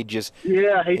something, and he'd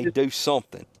do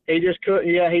something. He just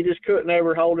couldn't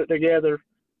ever hold it together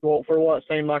for what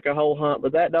seemed like a whole hunt.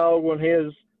 But that dog, when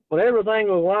everything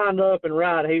was lined up and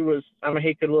right,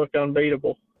 he could look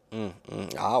unbeatable.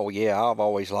 Oh yeah, I've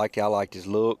always liked him. I liked his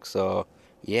looks.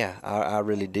 Yeah, I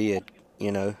really did.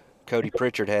 Cody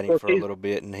Pritchard had him for a little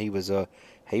bit, and he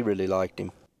really liked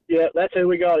him. Yeah, that's who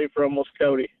we got him from, was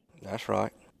Cody. That's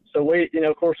right. So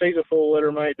of course, he's a full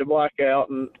litter mate to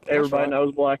Blackout, and everybody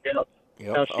knows Blackout.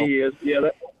 Yep. How she is. Yeah.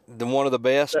 One of the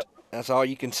best. That's all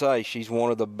you can say. She's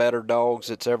one of the better dogs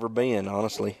that's ever been,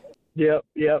 honestly. Yep.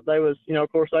 They was,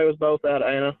 of course, they was both out of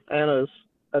Anna. Anna's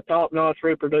a top-notch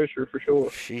reproducer for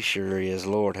sure. She sure is.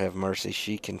 Lord have mercy.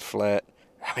 She can flat.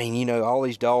 I mean, all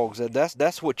these dogs.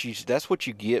 That's what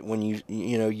you get when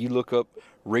you look up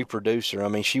reproducer. I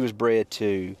mean, she was bred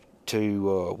to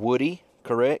Woody,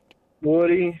 correct?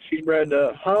 Woody. She's bred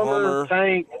to Hummer,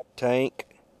 Tank,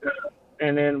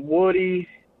 and then Woody,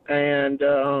 and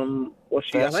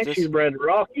I think she's bred to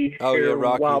Rocky. Oh yeah,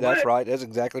 Rocky. That's right. That's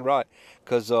exactly right.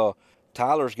 Because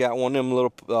Tyler's got one of them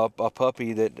little a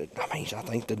puppy that, I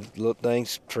think the little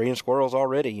thing's treeing squirrels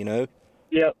already.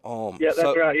 Yep.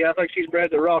 That's right. Yeah, I think she's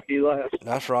bred to Rocky last.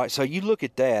 That's right. So you look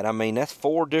at that. I mean, that's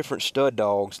 4 different stud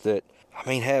dogs that,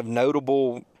 have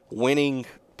notable winning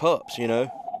pups.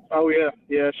 Oh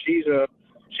yeah. She's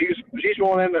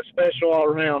one of them that's special all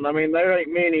around. I mean, there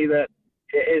ain't many that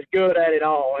is good at it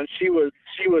all, and she was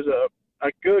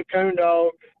a good coon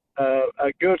dog,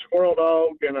 a good squirrel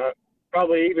dog, and a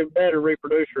probably even better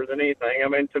reproducer than anything. I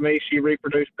mean, to me, she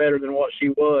reproduced better than what she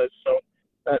was. So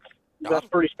that's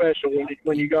pretty special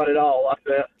when you got it all like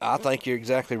that. I think you're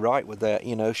exactly right with that.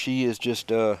 She is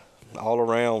just all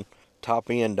around top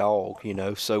end dog.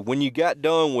 So when you got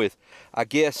done with, I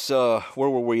guess where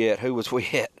were we at? Who was we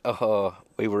at?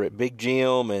 We were at Big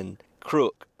Jim and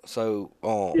Crook. So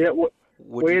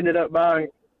Marty ended up buying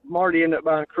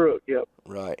Crook. Yep.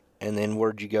 Right. And then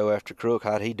where'd you go after Crook?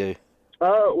 How'd he do?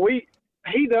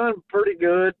 He done pretty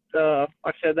good. Like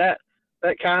I said, that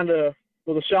kind of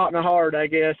was a shot in the heart, I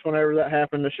guess, whenever that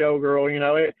happened to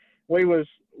Showgirl. We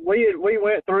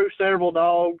went through several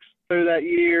dogs through that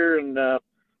year and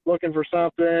looking for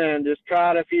something and just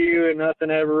tried a few and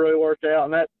nothing ever really worked out.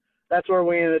 And that's where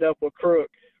we ended up with Crook.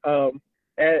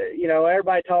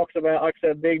 Everybody talks about, like I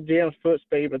said, Big Jim's foot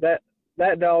speed, but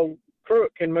that dog,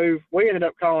 Crook, can move. We ended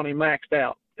up calling him maxed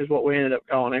out, is what we ended up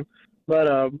calling him.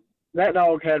 But that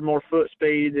dog had more foot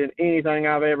speed than anything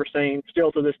I've ever seen.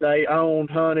 Still to this day, owned,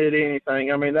 hunted,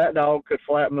 anything. I mean, that dog could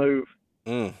flat move.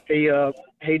 Mm.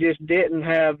 He just didn't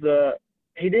have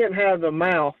the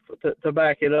mouth to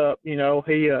back it up. You know,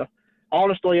 he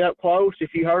honestly up close,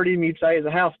 if you heard him, you'd say he's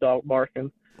a house dog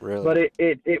barking. Really? But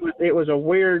it was a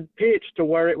weird pitch to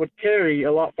where it would carry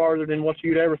a lot farther than what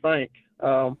you'd ever think.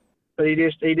 But he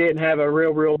didn't have a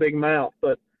real big mouth.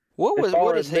 But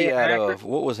what is he out of?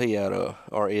 What was he out of,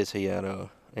 or is he out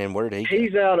of? And where did he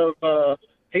go?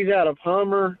 He's out of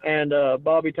Hummer and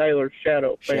Bobby Taylor's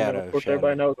Shadow. Of course,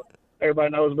 everybody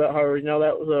knows about her. You know,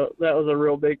 that was a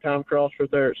real big time cross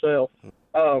right there itself.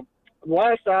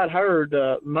 Last I'd heard,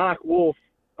 Mike Wolf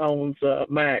owns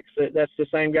Max. That's the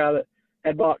same guy that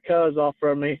had bought Cuz off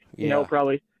from me. You know,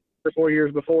 probably 3 or 4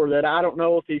 years before that. I don't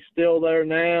know if he's still there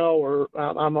now, or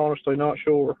I'm honestly not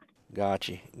sure.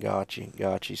 Gotcha.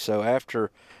 So after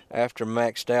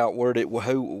maxed out,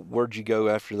 where'd you go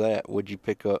after that? What'd you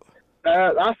pick up?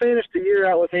 I finished the year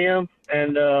out with him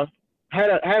and had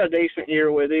a decent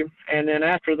year with him. And then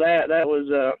after that, that was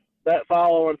that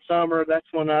following summer. That's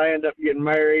when I ended up getting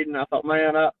married. And I thought,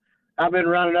 man, I've been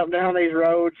running up and down these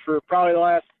roads for probably the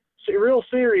last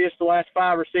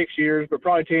 5 or 6 years, but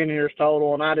probably 10 years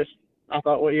total. And I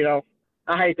thought, well, you know,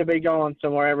 I hate to be gone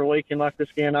somewhere every weekend like this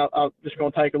again. I'm just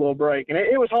going to take a little break. And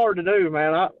it was hard to do,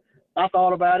 man. I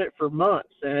thought about it for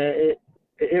months, and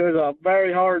it was a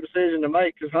very hard decision to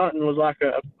make because hunting was like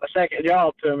a second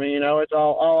job to me. You know, it's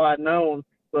all I'd known.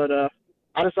 But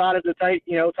I decided to take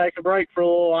a break for a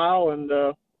little while and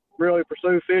really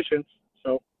pursue fishing.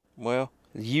 So. Well,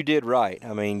 you did right.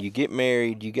 I mean, you get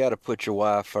married, you got to put your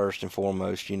wife first and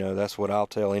foremost. You know, that's what I'll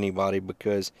tell anybody,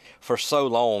 because for so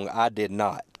long I did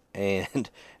not. And,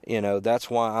 you know, that's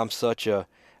why I'm such an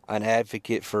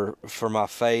advocate for my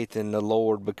faith in the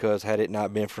Lord, because had it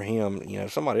not been for him, you know,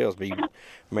 somebody else be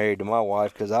married to my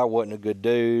wife, because I wasn't a good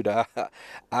dude. I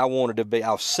wanted to be,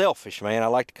 I was selfish, man. I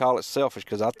like to call it selfish,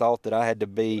 because I thought that I had to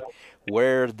be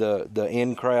where the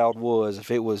in crowd was. If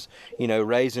it was, you know,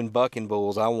 raising bucking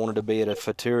bulls, I wanted to be at a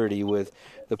fraternity with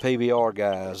the PBR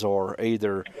guys, or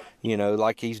either, you know,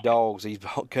 like these dogs, these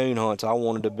coon hunts, I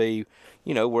wanted to be,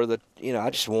 you know, I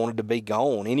just wanted to be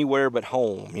gone anywhere but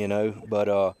home, you know.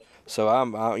 But so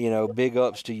I you know, big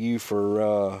ups to you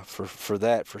for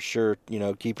that, for sure. You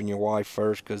know, keeping your wife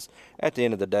first, because at the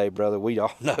end of the day, brother, we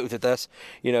all know that's,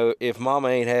 you know, if mama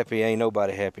ain't happy, ain't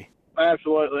nobody happy.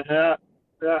 Absolutely.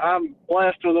 I'm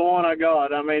blessed with the one I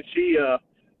got. I mean, she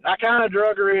I kind of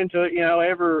drug her into it, you know,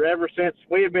 ever since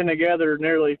we had been together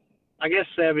nearly, I guess,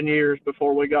 7 years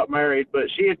before we got married. But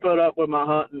she had put up with my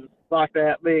hunting like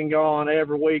that, being gone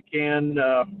every weekend.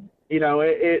 You know,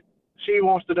 she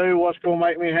wants to do what's going to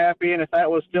make me happy, and if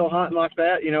that was still hunting like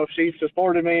that, you know, she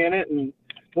supported me in it and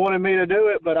wanted me to do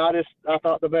it. But I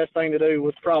thought the best thing to do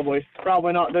was probably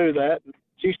not do that.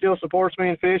 She still supports me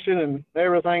in fishing and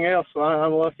everything else, so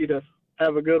I'm lucky to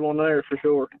have a good one there for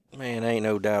sure. Man, ain't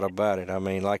no doubt about it. I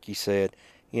mean, like you said,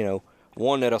 you know,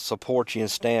 one that'll support you and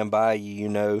stand by you, you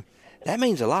know, that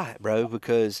means a lot, bro,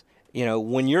 because, you know,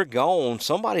 when you're gone,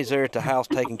 somebody's there at the house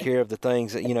taking care of the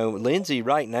things that, you know, Lindsay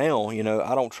right now, you know,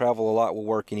 I don't travel a lot with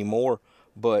work anymore,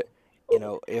 but, you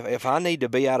know, if I need to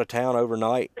be out of town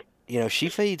overnight, you know, she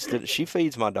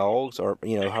feeds my dogs, or,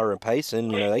 you know, her and Payson,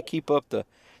 you know, they keep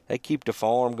the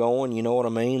farm going, you know what I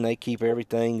mean? They keep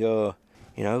everything, you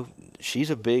know,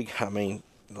 she's I mean,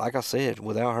 like I said,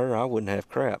 without her, I wouldn't have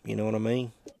crap, you know what I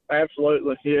mean?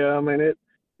 Absolutely. Yeah. I mean,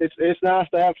 it's nice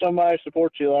to have somebody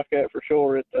support you like that for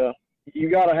sure. You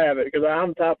got to have it, because I'm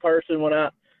the type of person when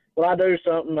I do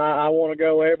something, I want to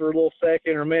go every little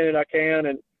second or minute I can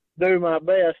and do my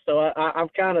best. So I'm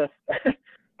kind of,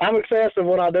 I'm excessive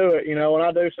when I do it. You know, when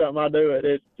I do something, I do it.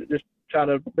 It's just try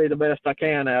to be the best I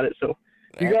can at it. So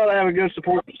you got to have a good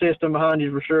support system behind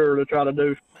you for sure to try to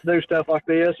do stuff like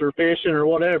this, or fishing, or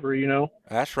whatever, you know.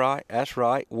 That's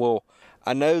right. Well,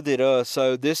 I know that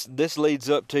so this leads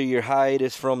up to your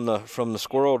hiatus from the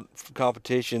squirrel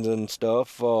competitions and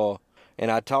stuff. And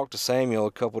I talked to Samuel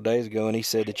a couple of days ago, and he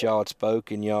said that y'all had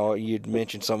spoken. You'd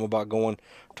mentioned something about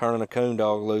turning a coon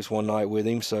dog loose one night with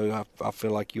him. So I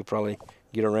feel like you'll probably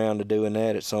get around to doing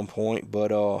that at some point.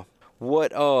 But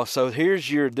so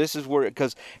this is where,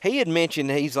 because he had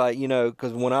mentioned, he's like, you know,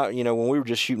 because when we were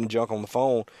just shooting junk on the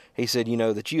phone, he said, you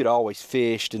know, that you had always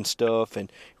fished and stuff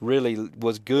and really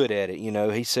was good at it. You know,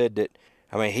 he said that,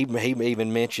 I mean, he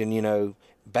even mentioned, you know,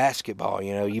 basketball,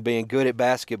 you know, you being good at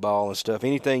basketball and stuff.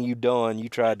 Anything you done, you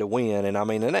tried to win. And I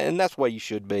mean, and that's the way you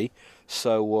should be.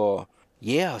 So,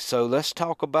 Yeah, so let's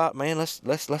talk about, man.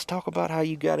 Let's talk about how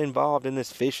you got involved in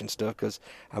this fishing stuff. Cause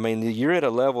I mean, you're at a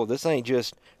level. This ain't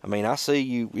just. I mean, I see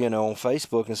you, on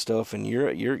Facebook and stuff, and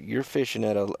you're fishing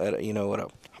at a at a.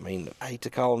 I mean, I hate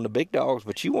to call them the big dogs,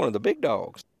 but you one of the big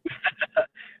dogs.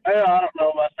 Well, I don't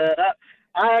know about that.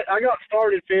 I got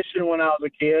started fishing when I was a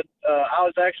kid. I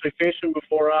was actually fishing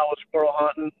before I was squirrel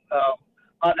hunting.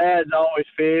 My dad's always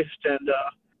fished, and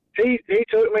he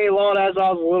took me a lot as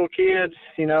I was a little kid.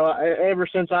 Ever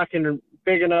since I can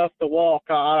big enough to walk,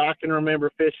 I can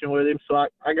remember fishing with him. So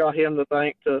I got him to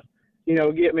thank to,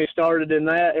 get me started in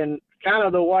that. And kind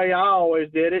of the way I always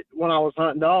did it when I was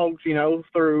hunting dogs,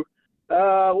 through,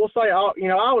 we'll say,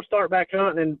 I would start back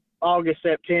hunting in August,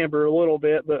 September a little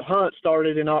bit, but hunt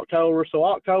started in October. So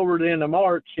October to end of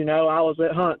March, I was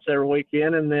at hunts every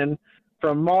weekend. And then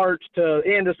from March to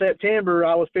end of September,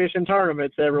 I was fishing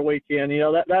tournaments every weekend.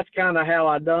 That's kind of how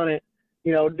I done it,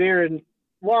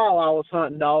 while I was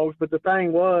hunting dogs. But the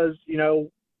thing was,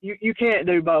 you can't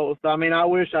do both. I mean, I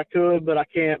wish I could, but I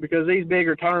can't, because these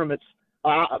bigger tournaments,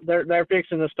 they're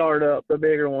fixing to start up, the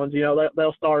bigger ones.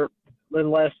 They'll start in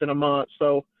less than a month.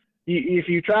 So if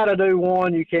you try to do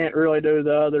one, you can't really do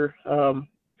the other,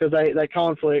 because they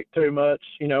conflict too much.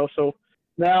 So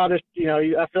now I feel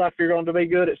like if you're going to be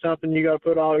good at something, you got to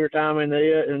put all your time into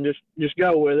it and just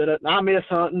go with it. I miss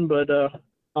hunting, but I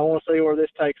want to see where this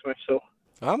takes me. So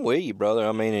I'm with you, brother.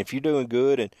 I mean, if you're doing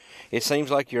good, and it seems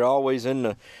like you're always in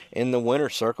the winner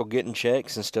circle getting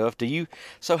checks and stuff.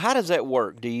 So how does that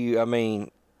work?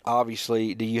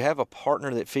 Obviously, do you have a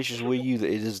partner that fishes with you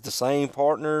that is the same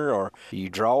partner, or do you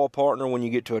draw a partner when you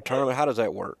get to a tournament? How does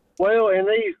that work? Well, in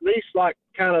these like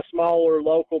kind of smaller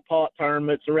local pot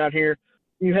tournaments around here,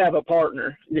 you have a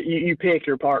partner. You pick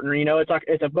your partner.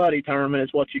 It's a buddy tournament is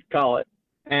what you call it.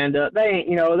 And they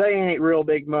ain't real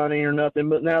big money or nothing.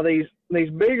 But now these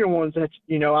bigger ones that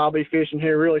I'll be fishing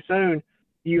here really soon,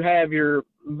 you have your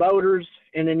boaters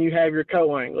and then you have your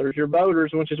co-anglers. Your boaters,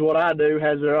 which is what I do,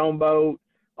 has their own boat,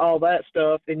 all that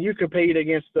stuff, and you compete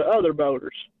against the other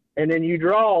boaters. And then you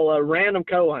draw a random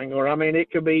co-angler. I mean, it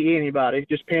could be anybody. It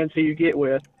just depends who you get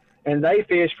with. And they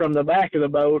fish from the back of the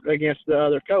boat against the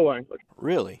other co-anglers.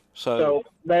 Really? So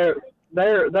their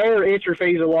entry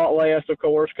fee's a lot less, of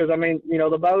course, because,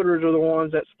 the boaters are the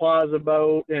ones that supplies the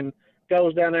boat and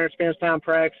goes down there and spends time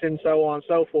practicing, so on and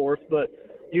so forth. But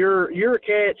your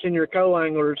catch and your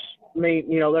co-anglers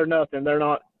they're nothing. They're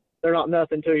not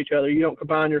nothing to each other. You don't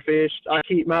combine your fish. I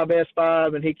keep my best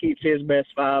 5, and he keeps his best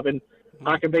 5, and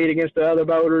I compete against the other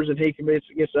boaters, and he competes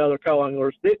against the other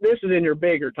co-anglers. This is in your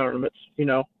bigger tournaments,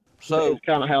 So it's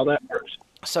kind of how that works.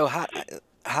 So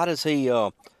how does he?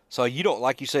 So you don't,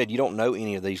 like you said, you don't know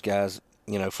any of these guys,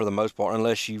 for the most part,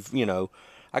 unless you've,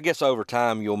 I guess over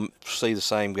time you'll see the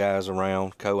same guys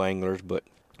around, co-anglers, but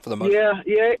for the most part.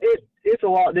 Yeah, it's a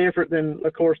lot different than,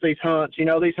 of course, these hunts.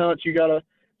 These hunts you got to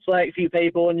select a few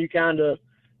people and you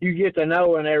get to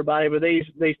knowing everybody. But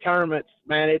these tournaments,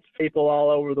 man, it's people all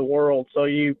over the world. So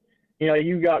you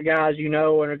got guys and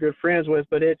are good friends with,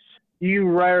 but you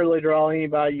rarely draw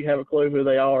anybody you have a clue who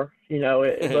they are.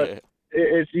 But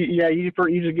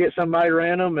you just get somebody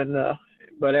random, and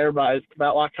but everybody's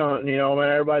about like hunting.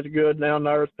 Everybody's good, down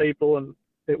to earth people, and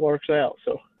it works out.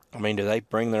 So do they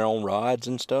bring their own rods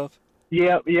and stuff?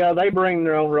 Yeah, they bring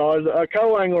their own rods. A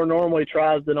co-angler normally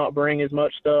tries to not bring as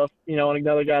much stuff, on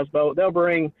another guy's boat. They'll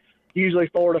bring usually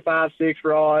 4 to 5, 6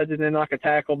 rods, and then like a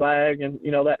tackle bag, and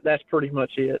that's pretty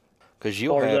much it. Because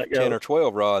you'll have 10 or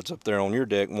 12 rods up there on your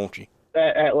deck, won't you?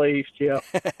 At least, yeah.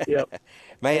 Yep.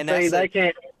 Man, they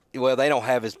can't. Well, they don't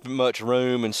have as much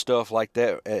room and stuff like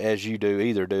that as you do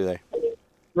either, do they?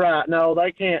 Right. No,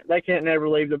 they can't. They can't never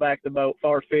leave the back of the boat as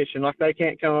far as fishing. Like, they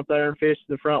can't come up there and fish to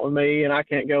the front with me, and I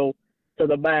can't go to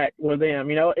the back with them.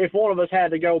 If one of us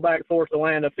had to go back and forth to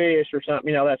land a fish or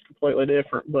something, that's completely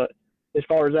different. But as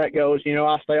far as that goes,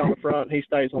 I stay on the front and he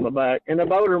stays on the back. And the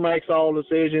boater makes all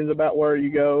decisions about where you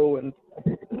go and,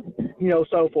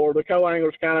 so forth. The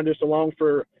co-angler's kind of just along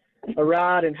for a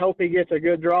ride and hope he gets a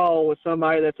good draw with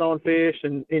somebody that's on fish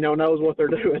and, knows what they're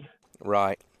doing.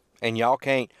 Right. And y'all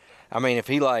can't, if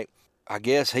he I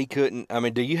guess he couldn't,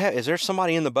 is there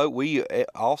somebody in the boat with you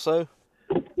also?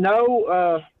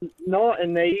 No, not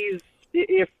in these.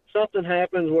 If something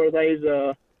happens where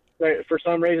for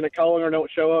some reason a co-angler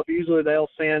don't show up, usually they'll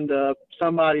send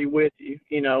somebody with you,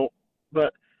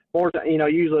 but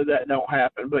usually that don't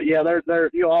happen. But yeah,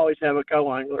 you'll always have a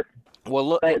co-angler. Well,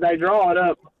 look, they draw it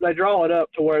up. They draw it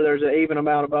up to where there's an even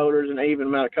amount of boaters and an even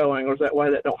amount of co-anglers. That way,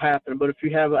 that don't happen. But if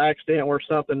you have an accident where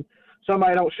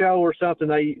somebody don't show or something,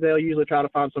 they'll usually try to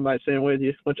find somebody to send with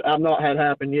you, which I've not had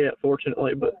happen yet,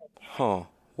 fortunately. But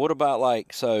what about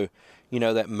so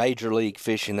that major league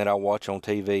fishing that I watch on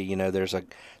TV. There's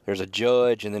a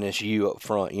judge, and then it's you up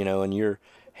front. And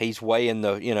he's weighing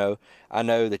the. I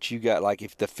know that you got, like,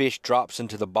 if the fish drops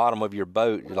into the bottom of your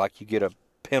boat, like, you get a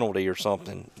penalty or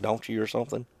something, don't you, or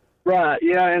something? Right.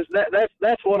 Yeah, and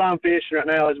that's what I'm fishing right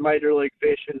now is major league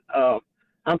fishing.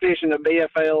 I'm fishing the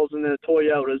BFLs and the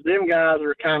Toyotas. Them guys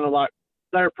are kind of like,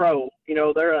 they're pro.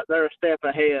 They're a step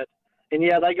ahead. And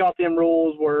yeah, they got them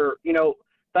rules where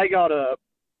they got a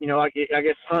I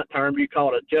guess hunt term you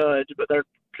call it a judge, but they're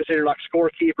considered like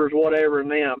scorekeepers, whatever, in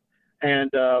them.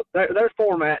 And their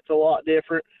format's a lot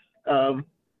different.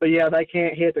 But yeah, they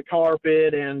can't hit the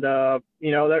carpet, and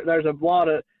there's a lot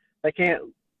of, they can't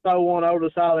throw one over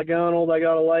the side of the gunnel. They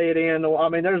got to lay it in. I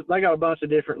mean, they got a bunch of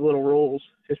different little rules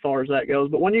as far as that goes.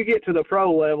 But when you get to the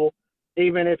pro level,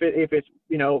 even if it's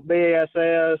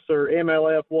BASS or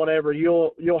MLF, whatever,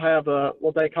 you'll have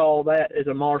what they call that is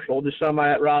a marshal, just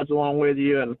somebody that rides along with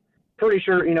you and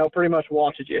pretty much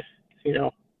watches you.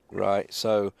 Right.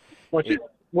 So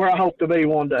where I hope to be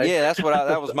one day. Yeah, that's what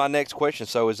that was my next question.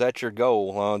 So is that your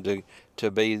goal,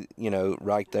 to be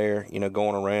right there,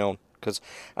 going around? Because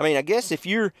I mean, I guess if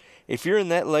you're in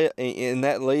that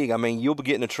league, I mean, you'll be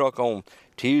getting a truck on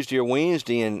Tuesday or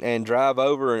Wednesday and drive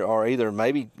over, or either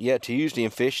maybe Tuesday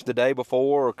and fish the day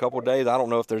before or a couple of days. I don't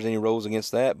know if there's any rules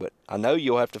against that, but I know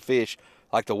you'll have to fish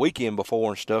like the weekend before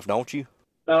and stuff, don't you?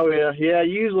 Oh yeah.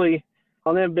 Usually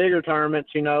on them bigger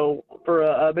tournaments, for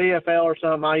a BFL or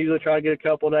something, I usually try to get a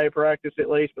couple of day practice at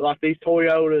least. But like these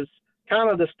Toyotas, kind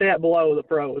of the step below the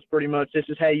pros, pretty much. This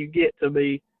is how you get to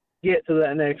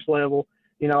that next level.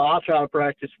 I'll try to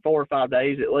practice 4 or 5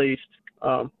 days at least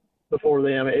before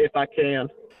them if I can.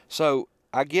 So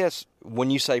I guess when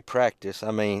you say practice,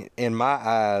 I mean, in my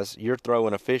eyes, you're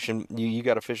throwing you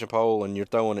got a fishing pole and you're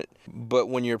throwing it. But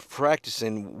when you're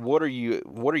practicing, what are you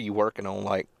working on?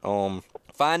 Like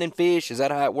finding fish? Is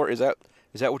that how it works? Is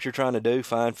that what you're trying to do?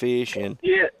 Find fish and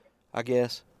I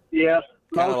guess. Yeah,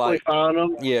 mostly find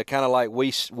them. Yeah, kind of like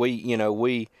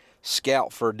we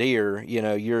scout for deer.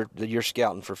 You're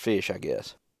scouting for fish, I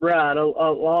guess. Right, a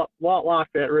lot like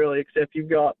that, really. Except you've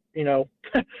got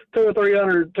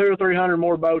 200 or 300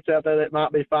 more boats out there that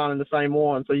might be finding the same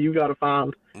one. So you got to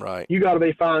find. Right. You got to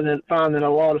be finding a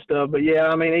lot of stuff. But yeah,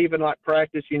 I mean, even like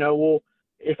practice,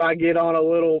 if I get on a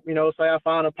little, say I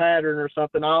find a pattern or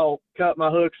something, I'll cut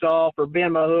my hooks off or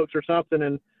bend my hooks or something,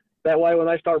 and that way when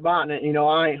they start biting it,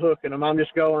 I ain't hooking them. I'm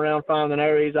just going around finding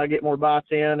areas I get more bites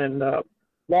in, and a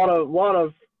lot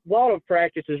of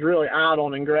practice is really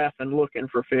idling and graphing, looking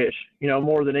for fish,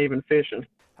 more than even fishing.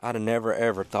 I'd have never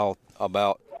ever thought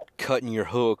about cutting your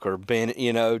hook or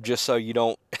bending, just so you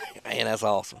don't. Man, that's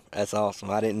awesome. That's awesome.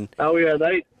 I didn't. Oh yeah,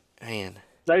 Man.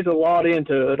 There's a lot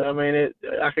into it. I mean,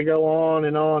 I could go on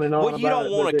and on and on. Well, you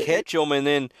don't want to catch them and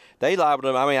then they liable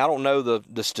to. I mean, I don't know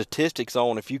the statistics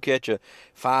on if you catch a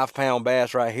 5-pound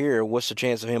bass right here, what's the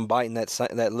chance of him biting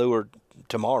that lure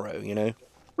tomorrow?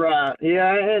 Right.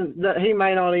 Yeah, and he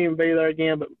may not even be there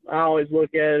again, but I always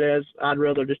look at it as I'd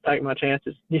rather just take my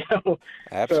chances.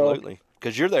 Absolutely,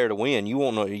 because you're there to win. You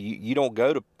want to. You don't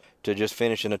go to just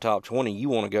finish in the top 20. You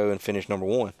want to go and finish number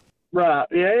 1. Right.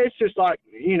 Yeah, it's just like,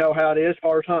 how it is as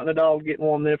far as hunting a dog, getting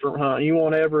one different hunt. You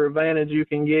want every advantage you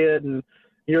can get, and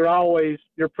you're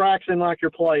practicing like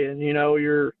you're playing.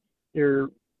 You're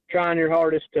trying your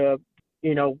hardest to,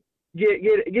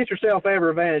 get yourself every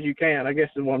advantage you can, I guess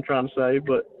is what I'm trying to say.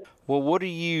 But well,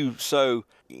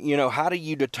 how do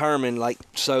you determine, like,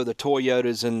 so the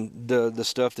Toyotas and the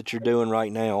stuff that you're doing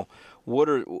right now,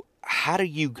 how do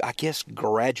you, I guess,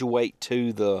 graduate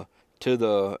to the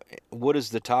what is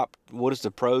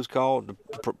the pros called?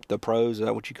 The pros, is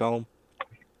that what you call them?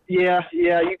 Yeah, you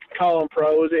can call them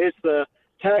pros. It's the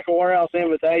Tackle Warehouse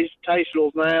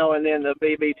Invitationals now, and then the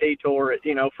BBT Tour,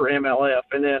 for MLF,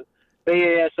 and then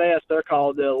BASS, they're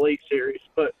called the Elite Series.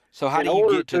 But so how do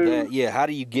you get to that? Yeah, how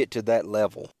do you get to that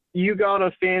level? You got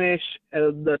to finish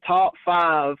the top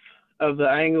 5 of the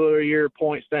Angler of the Year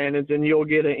point standings, and you'll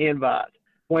get an invite.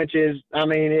 Which is, I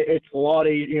mean, it's a lot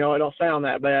easier. It don't sound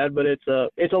that bad, but it's a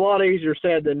lot easier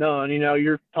said than done.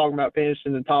 You're talking about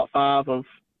finishing the top 5 of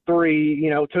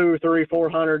 200 or 300,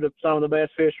 400 of some of the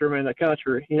best fishermen in the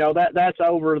country. That's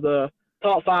over the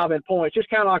top 5 in points, just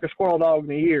kind of like a squirrel dog in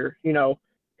the year.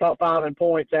 Top 5 in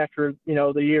points after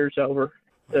the year's over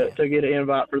to get an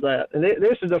invite for that. And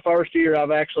this is the first year I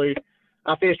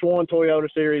fished one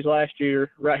Toyota Series last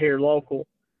year right here local,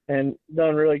 and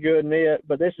done really good in it.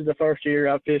 But this is the first year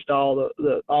I've fished all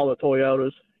the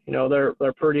Toyotas.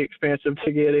 They're pretty expensive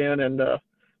to get in, and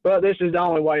but this is the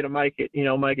only way to make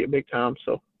it big time.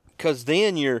 So, because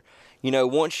then you're,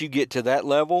 once you get to that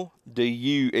level,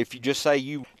 if you just say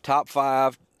you top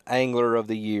 5 angler of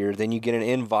the year, then you get an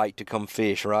invite to come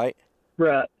fish, right?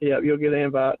 Right. Yeah, you'll get an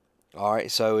invite. All right.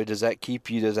 So does that keep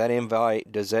you? Does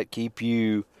that keep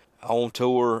you on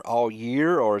tour all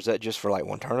year, or is that just for like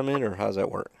one tournament, or how does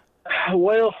that work?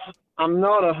 Well, I'm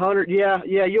not 100. Yeah,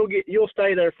 you'll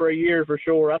stay there for a year for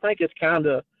sure. I think it's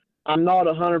I'm not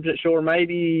 100% sure.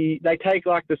 Maybe they take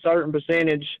like the certain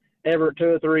percentage every 2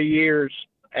 or 3 years,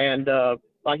 and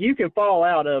like you can fall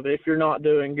out of it if you're not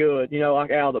doing good.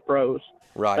 Like out of the pros.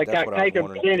 Right. They That's what I was take a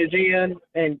wondering. percentage in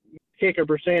and kick a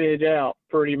percentage out,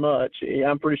 pretty much.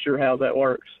 I'm pretty sure how that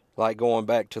works. Like going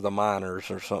back to the minors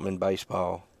or something in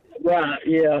baseball. Right.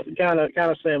 Yeah. Kind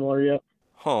of similar. Yeah.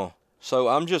 Huh. So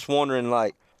I'm just wondering,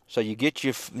 like, so you get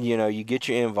your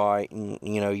invite, and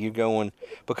you're going,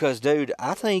 because, dude,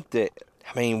 I think that,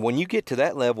 I mean, when you get to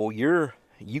that level, you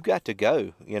got to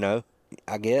go.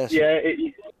 I guess. Yeah.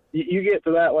 You get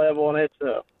to that level, and it's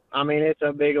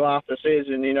a big life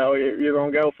decision. You're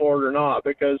gonna go for it or not,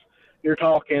 because you're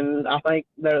talking. I think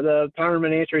the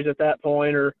tournament entries at that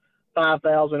point are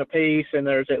 5,000 a piece, and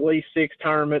there's at least 6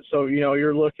 tournaments. So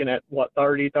you're looking at what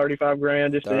 35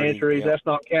 grand just in entries. Yeah.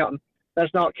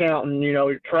 That's not counting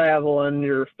your travel and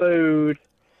your food,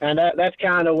 and that's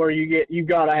kind of where you've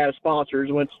got to have sponsors.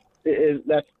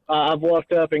 I've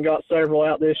lucked up and got several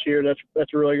out this year.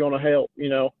 That's really going to help.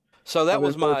 So that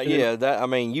was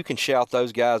you can shout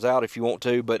those guys out if you want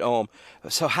to, but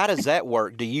so how does that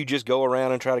work? Do you just go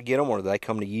around and try to get them, or do they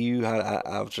come to you?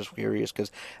 I was just curious,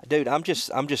 because, dude, I'm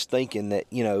just thinking that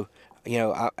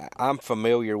I'm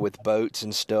familiar with boats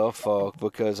and stuff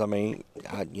because I'm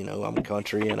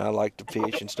country and I like to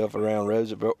fish and stuff around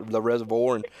the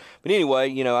reservoir, but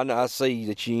anyway, I see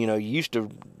that you used to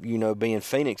be in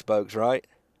Phoenix boats, right?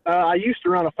 I used to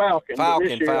run a Falcon.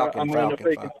 Falcon.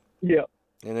 Yeah.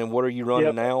 And then what are you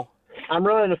running now? I'm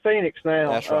running a Phoenix now.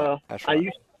 That's right.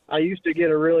 I used to get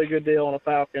a really good deal on a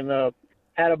Falcon.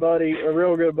 Had a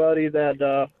real good buddy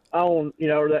that owned,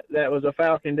 that was a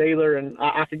Falcon dealer, and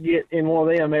I could get in one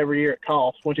of them every year at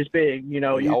cost, which is big.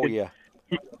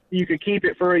 You could keep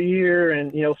it for a year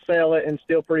and sell it and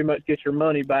still pretty much get your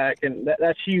money back, and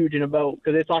that's huge in a boat,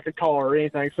 because it's like a car or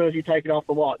anything. As soon as you take it off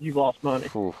the lot, you've lost money.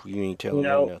 Ooh, you ain't telling me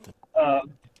nothing.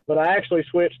 But I actually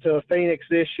switched to a Phoenix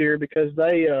this year because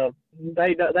they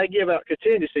give out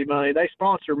contingency money. They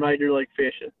sponsor Major League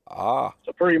Fishing. Ah.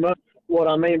 So pretty much what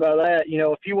I mean by that,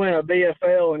 if you win a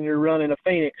BFL and you're running a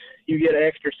Phoenix, you get an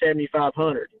extra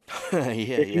 $7,500.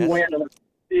 If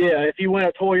you win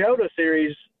a Toyota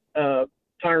Series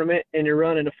tournament and you're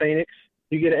running a Phoenix,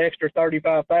 you get an extra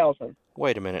 $35,000.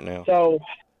 Wait a minute now. So,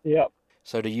 yeah.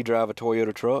 So do you drive a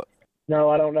Toyota truck? No,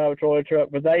 I don't drive a Toyota truck,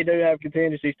 but they do have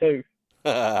contingencies too.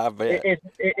 I bet.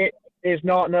 It's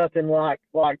not nothing like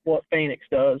what Phoenix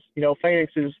does.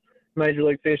 Phoenix is Major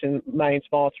League Fishing main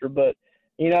sponsor, but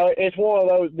it's one of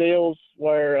those deals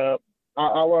where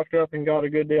I lucked up and got a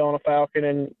good deal on a Falcon,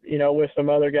 and with some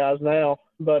other guys now.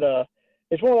 But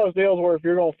it's one of those deals where if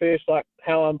you're gonna fish like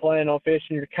how I'm planning on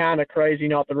fishing, you're kind of crazy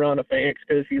not to run a Phoenix,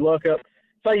 because if you luck up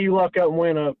and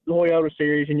win a Toyota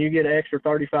Series and you get an extra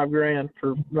 35 grand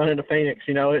for running a Phoenix,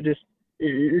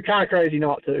 you're kind of crazy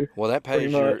not to. Well, that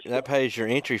pays your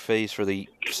entry fees for the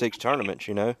 6 tournaments,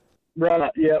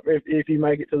 Right. Yep. If you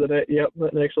make it to the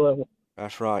next level.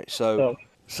 That's right. So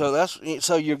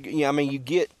you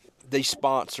get these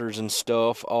sponsors and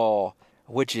stuff,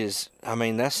 which is,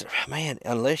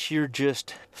 unless you're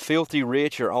just filthy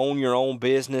rich or own your own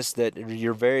business that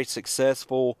you're very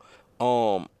successful,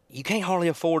 you can't hardly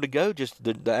afford to go. Just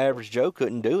the average Joe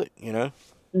couldn't do it,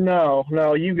 No,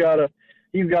 you've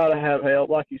gotta have help,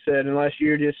 like you said, unless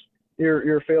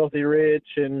you're filthy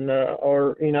rich and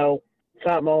or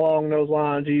something along those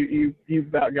lines. You've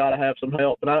about got to have some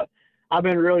help. But I've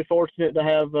been really fortunate to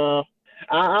have.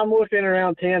 I'm looking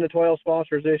around 10 to 12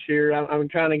 sponsors this year. I'm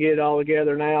trying to get it all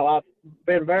together now. I've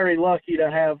been very lucky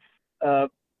to have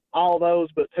all those,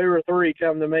 but 2 or 3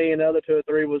 come to me, and the other 2 or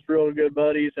 3 was really good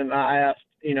buddies. And I asked,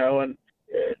 and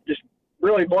just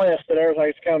really blessed that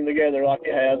everything's come together like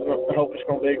it has. I hope it's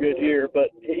going to be a good year. But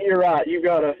you're right. You've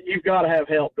got to have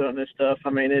help doing this stuff.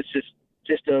 It's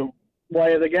just a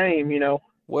way of the game,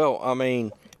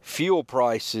 Well, fuel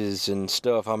prices and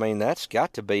stuff, that's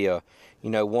got to be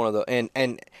one of the,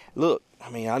 and look, I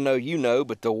know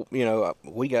but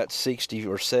we got 60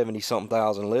 or 70 something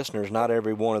thousand listeners. Not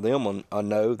every one of them will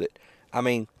know that.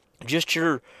 Just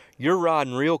your rod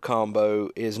and reel combo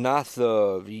is not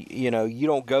you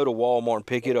don't go to Walmart and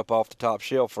pick it up off the top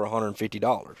shelf for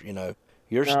 $150.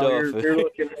 Your stuff. You're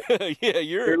looking. Yeah,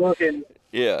 you're looking.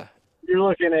 Yeah. You're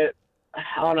looking at,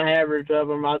 on average of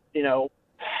them,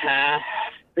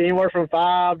 anywhere from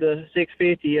 $500 to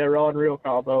 $650 a rod and reel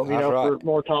combo. That's right. For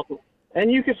more top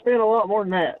and you can spend a lot more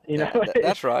than that. You know,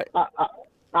 That's right.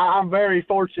 I'm very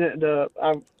fortunate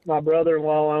my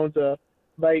brother-in-law owns a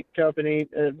bait company,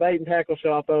 a bait and tackle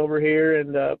shop over here,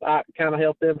 and I kind of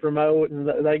help them promote, and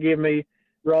they give me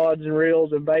rods and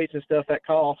reels and baits and stuff at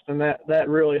cost, and that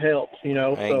really helps, you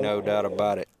know. Ain't no doubt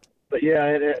about it. But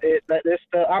yeah, this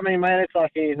stuff, I mean, man, it's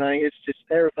like anything. It's just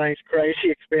everything's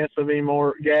crazy expensive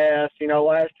anymore. Gas, you know,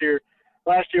 last year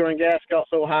when gas got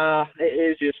so high,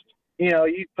 it's just, you know,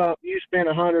 you spend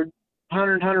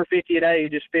 150 a day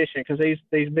just fishing, because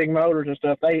these big motors and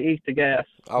stuff, they eat the gas.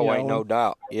 Oh, ain't no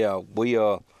doubt. Yeah, we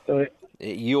So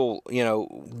you'll, you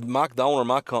know, Mike, the owner of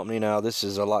my company now, this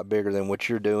is a lot bigger than what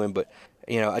you're doing, but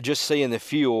you know, I just seeing the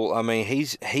fuel. I mean,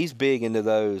 he's big into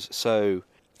those. So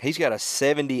he's got a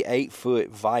 78-foot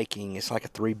Viking. It's like a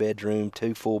 3-bedroom,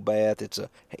 2 full bath. It's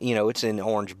it's in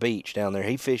Orange Beach down there.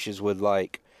 He fishes with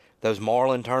like those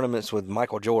Marlin tournaments with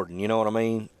Michael Jordan. You know what I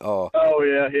mean? Oh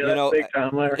yeah, that's big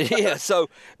time there. Yeah. So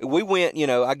we went. You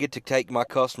know, I get to take my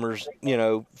customers, you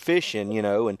know, fishing. You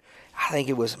know, and I think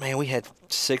it was, man, we had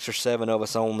 6 or 7 of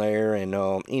us on there, and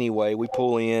anyway, we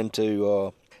pull in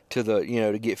to the, you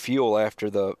know, to get fuel after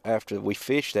we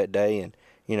fished that day, and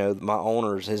you know, my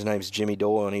owner's, his name's Jimmy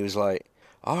Doyle, and he was like,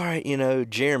 all right, you know,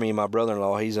 Jeremy, my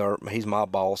brother-in-law, he's my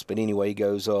boss, but anyway, he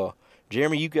goes,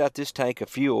 Jeremy, you got this tank of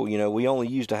fuel, you know, we only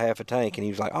used a half a tank, and he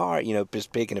was like, all right, you know,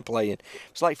 just picking and playing.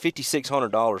 It's like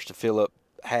 $5,600 to fill up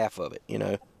half of it, you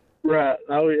know. Right.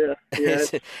 Oh yeah.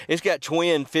 It's got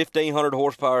twin 1,500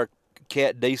 horsepower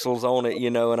cat diesels on it, you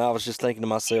know, and I was just thinking to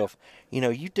myself, you know,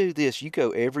 you do this, you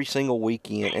go every single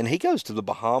weekend, and he goes to the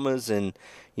Bahamas and,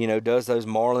 you know, does those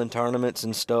Marlin tournaments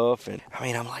and stuff, and I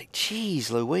mean, I'm like,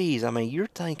 geez Louise, I mean, you're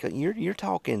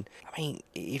talking, I mean,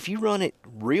 if you run it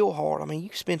real hard, I mean, you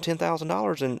can spend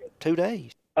 $10,000 in 2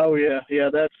 days. Oh yeah,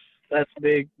 that's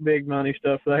big money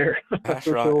stuff there. That's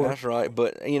right, sure. That's right,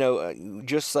 but you know,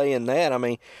 just saying that, I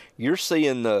mean, you're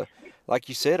seeing like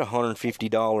you said,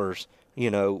 $150, you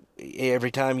know,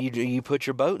 every time you put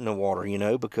your boat in the water, you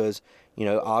know, because, you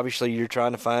know, obviously you're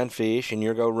trying to find fish and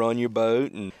you're going to run your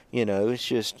boat, and, you know, it's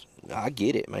just, I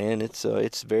get it, man. It's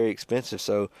very expensive.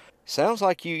 So sounds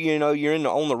like you know, you're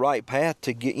on the right path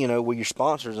to get, you know, with your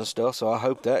sponsors and stuff. So I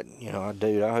hope that, you know,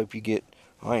 I hope you get,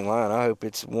 I ain't lying, I hope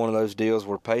it's one of those deals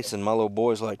where Payson, my little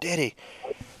boy's like, Daddy,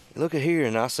 look at here,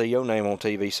 and I see your name on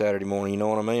TV Saturday morning, you know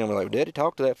what I mean? I'm like, Daddy,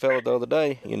 talked to that fella the other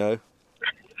day, you know.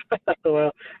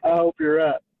 Well, I hope you're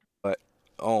right. But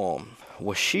well,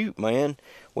 shoot, man,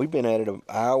 we've been at it an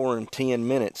hour and 10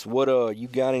 minutes. What you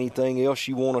got anything else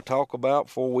you want to talk about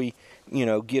before we, you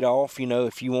know, get off? You know,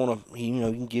 if you want to, you know,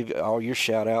 you can give all your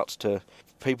shout outs to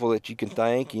people that you can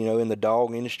thank, you know, in the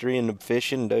dog industry and the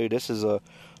fishing. Dude, this is like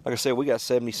I said, we got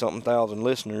 70-something thousand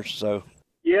listeners. So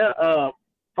yeah, as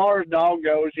far as dog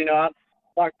goes, you know, I'd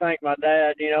like to thank my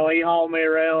dad. You know, he hauled me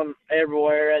around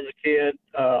everywhere as a kid.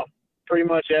 Pretty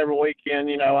much every weekend,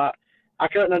 you know, I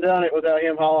couldn't have done it without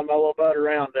him hauling my little butt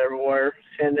around everywhere.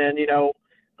 And then, you know,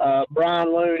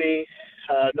 Brian Looney,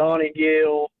 Donnie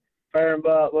Gill, Farron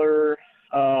Butler,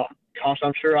 gosh,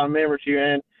 I'm sure I remembered you,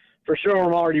 and for sure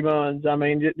Marty Munns. I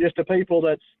mean, just the people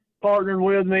that's partnered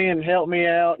with me and helped me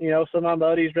out. You know, some of my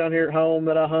buddies down here at home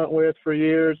that I hunt with for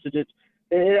years.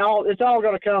 It's all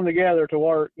going to come together to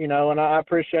work, you know, and I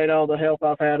appreciate all the help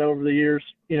I've had over the years,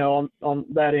 you know, on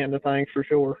that end of things for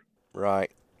sure.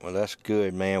 Right. Well, that's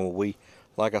good, man. Well,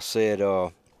 like I said,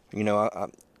 you know,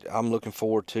 I'm looking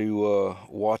forward to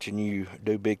watching you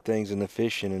do big things in the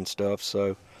fishing and stuff.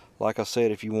 So, like I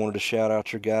said, if you wanted to shout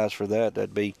out your guys for that,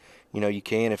 that'd be, you know, you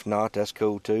can. If not, that's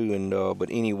cool too. And but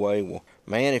anyway, well,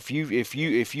 man, if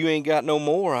you ain't got no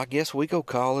more, I guess we go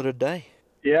call it a day.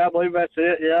 Yeah, I believe that's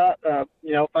it. Yeah,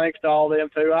 you know, thanks to all them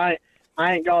too. I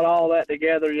ain't got all that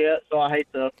together yet, so I hate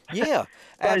to. Yeah,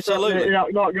 absolutely.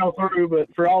 Not go through,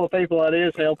 but for all the people that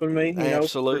is helping me, you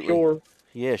absolutely. know, for sure.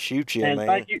 Yeah, shoot you, and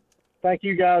man. Thank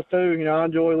you guys too. You know, I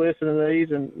enjoy listening to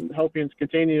these, and hope you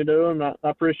continue to do them. I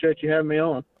appreciate you having me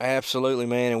on. Absolutely,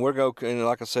 man. And and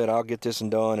like I said, I'll get this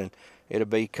done, and it'll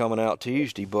be coming out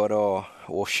Tuesday. But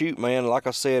well, shoot, man. Like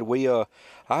I said, I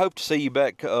hope to see you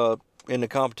back in the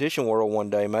competition world one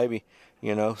day, maybe.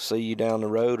 You know, see you down the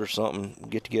road or something,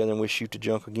 get together and we shoot the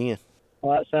junk again.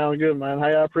 Well, that sounds good, man.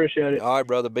 Hey, I appreciate it. All right,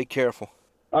 brother. Be careful.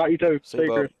 All right, you too. See you,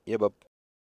 bub. Yeah, bub.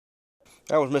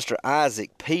 That was Mr.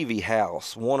 Isaac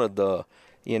Peavyhouse, one of the,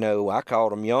 you know, I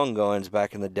called him young guns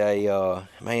back in the day.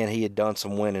 Man, he had done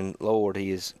some winning. Lord, he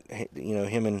is, you know,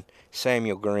 him and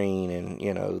Samuel Green and,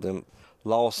 you know, them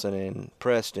Lawson and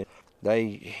Preston.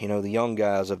 They, you know, the young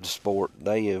guys of the sport,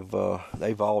 they've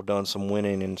all done some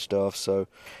winning and stuff. So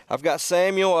I've got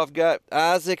Samuel, I've got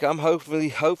Isaac. I'm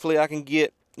hopefully I can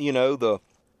get, you know, the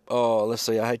let's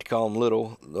see, I hate to call them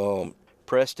little,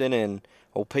 Preston and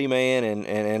old P-Man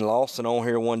and Lawson on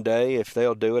here one day. If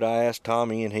they'll do it, I asked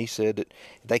Tommy, and he said that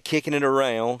they kicking it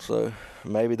around, so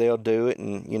maybe they'll do it.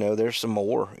 And, there's some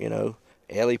more,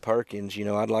 Ellie Perkins,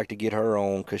 I'd like to get her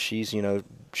on because she's,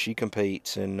 she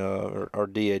competes and, or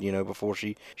did, before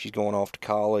she's going off to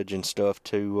college and stuff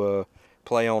to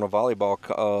play on a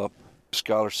volleyball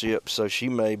scholarship. So she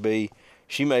may be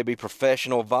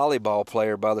professional volleyball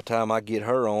player by the time I get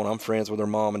her on. I'm friends with her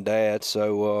mom and dad,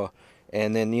 so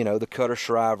and then the Cutter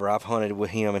Shriver, I've hunted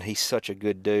with him, and he's such a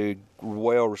good dude,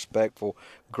 well respectful,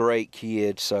 great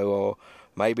kid. So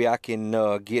maybe I can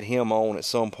get him on at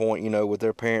some point, with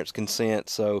their parents' consent.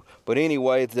 So, but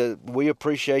anyway, we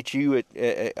appreciate you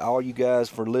all you guys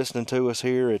for listening to us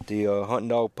here at the Hunting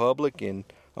Dog Public, and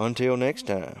until next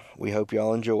time, we hope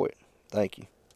y'all enjoy it. Thank you.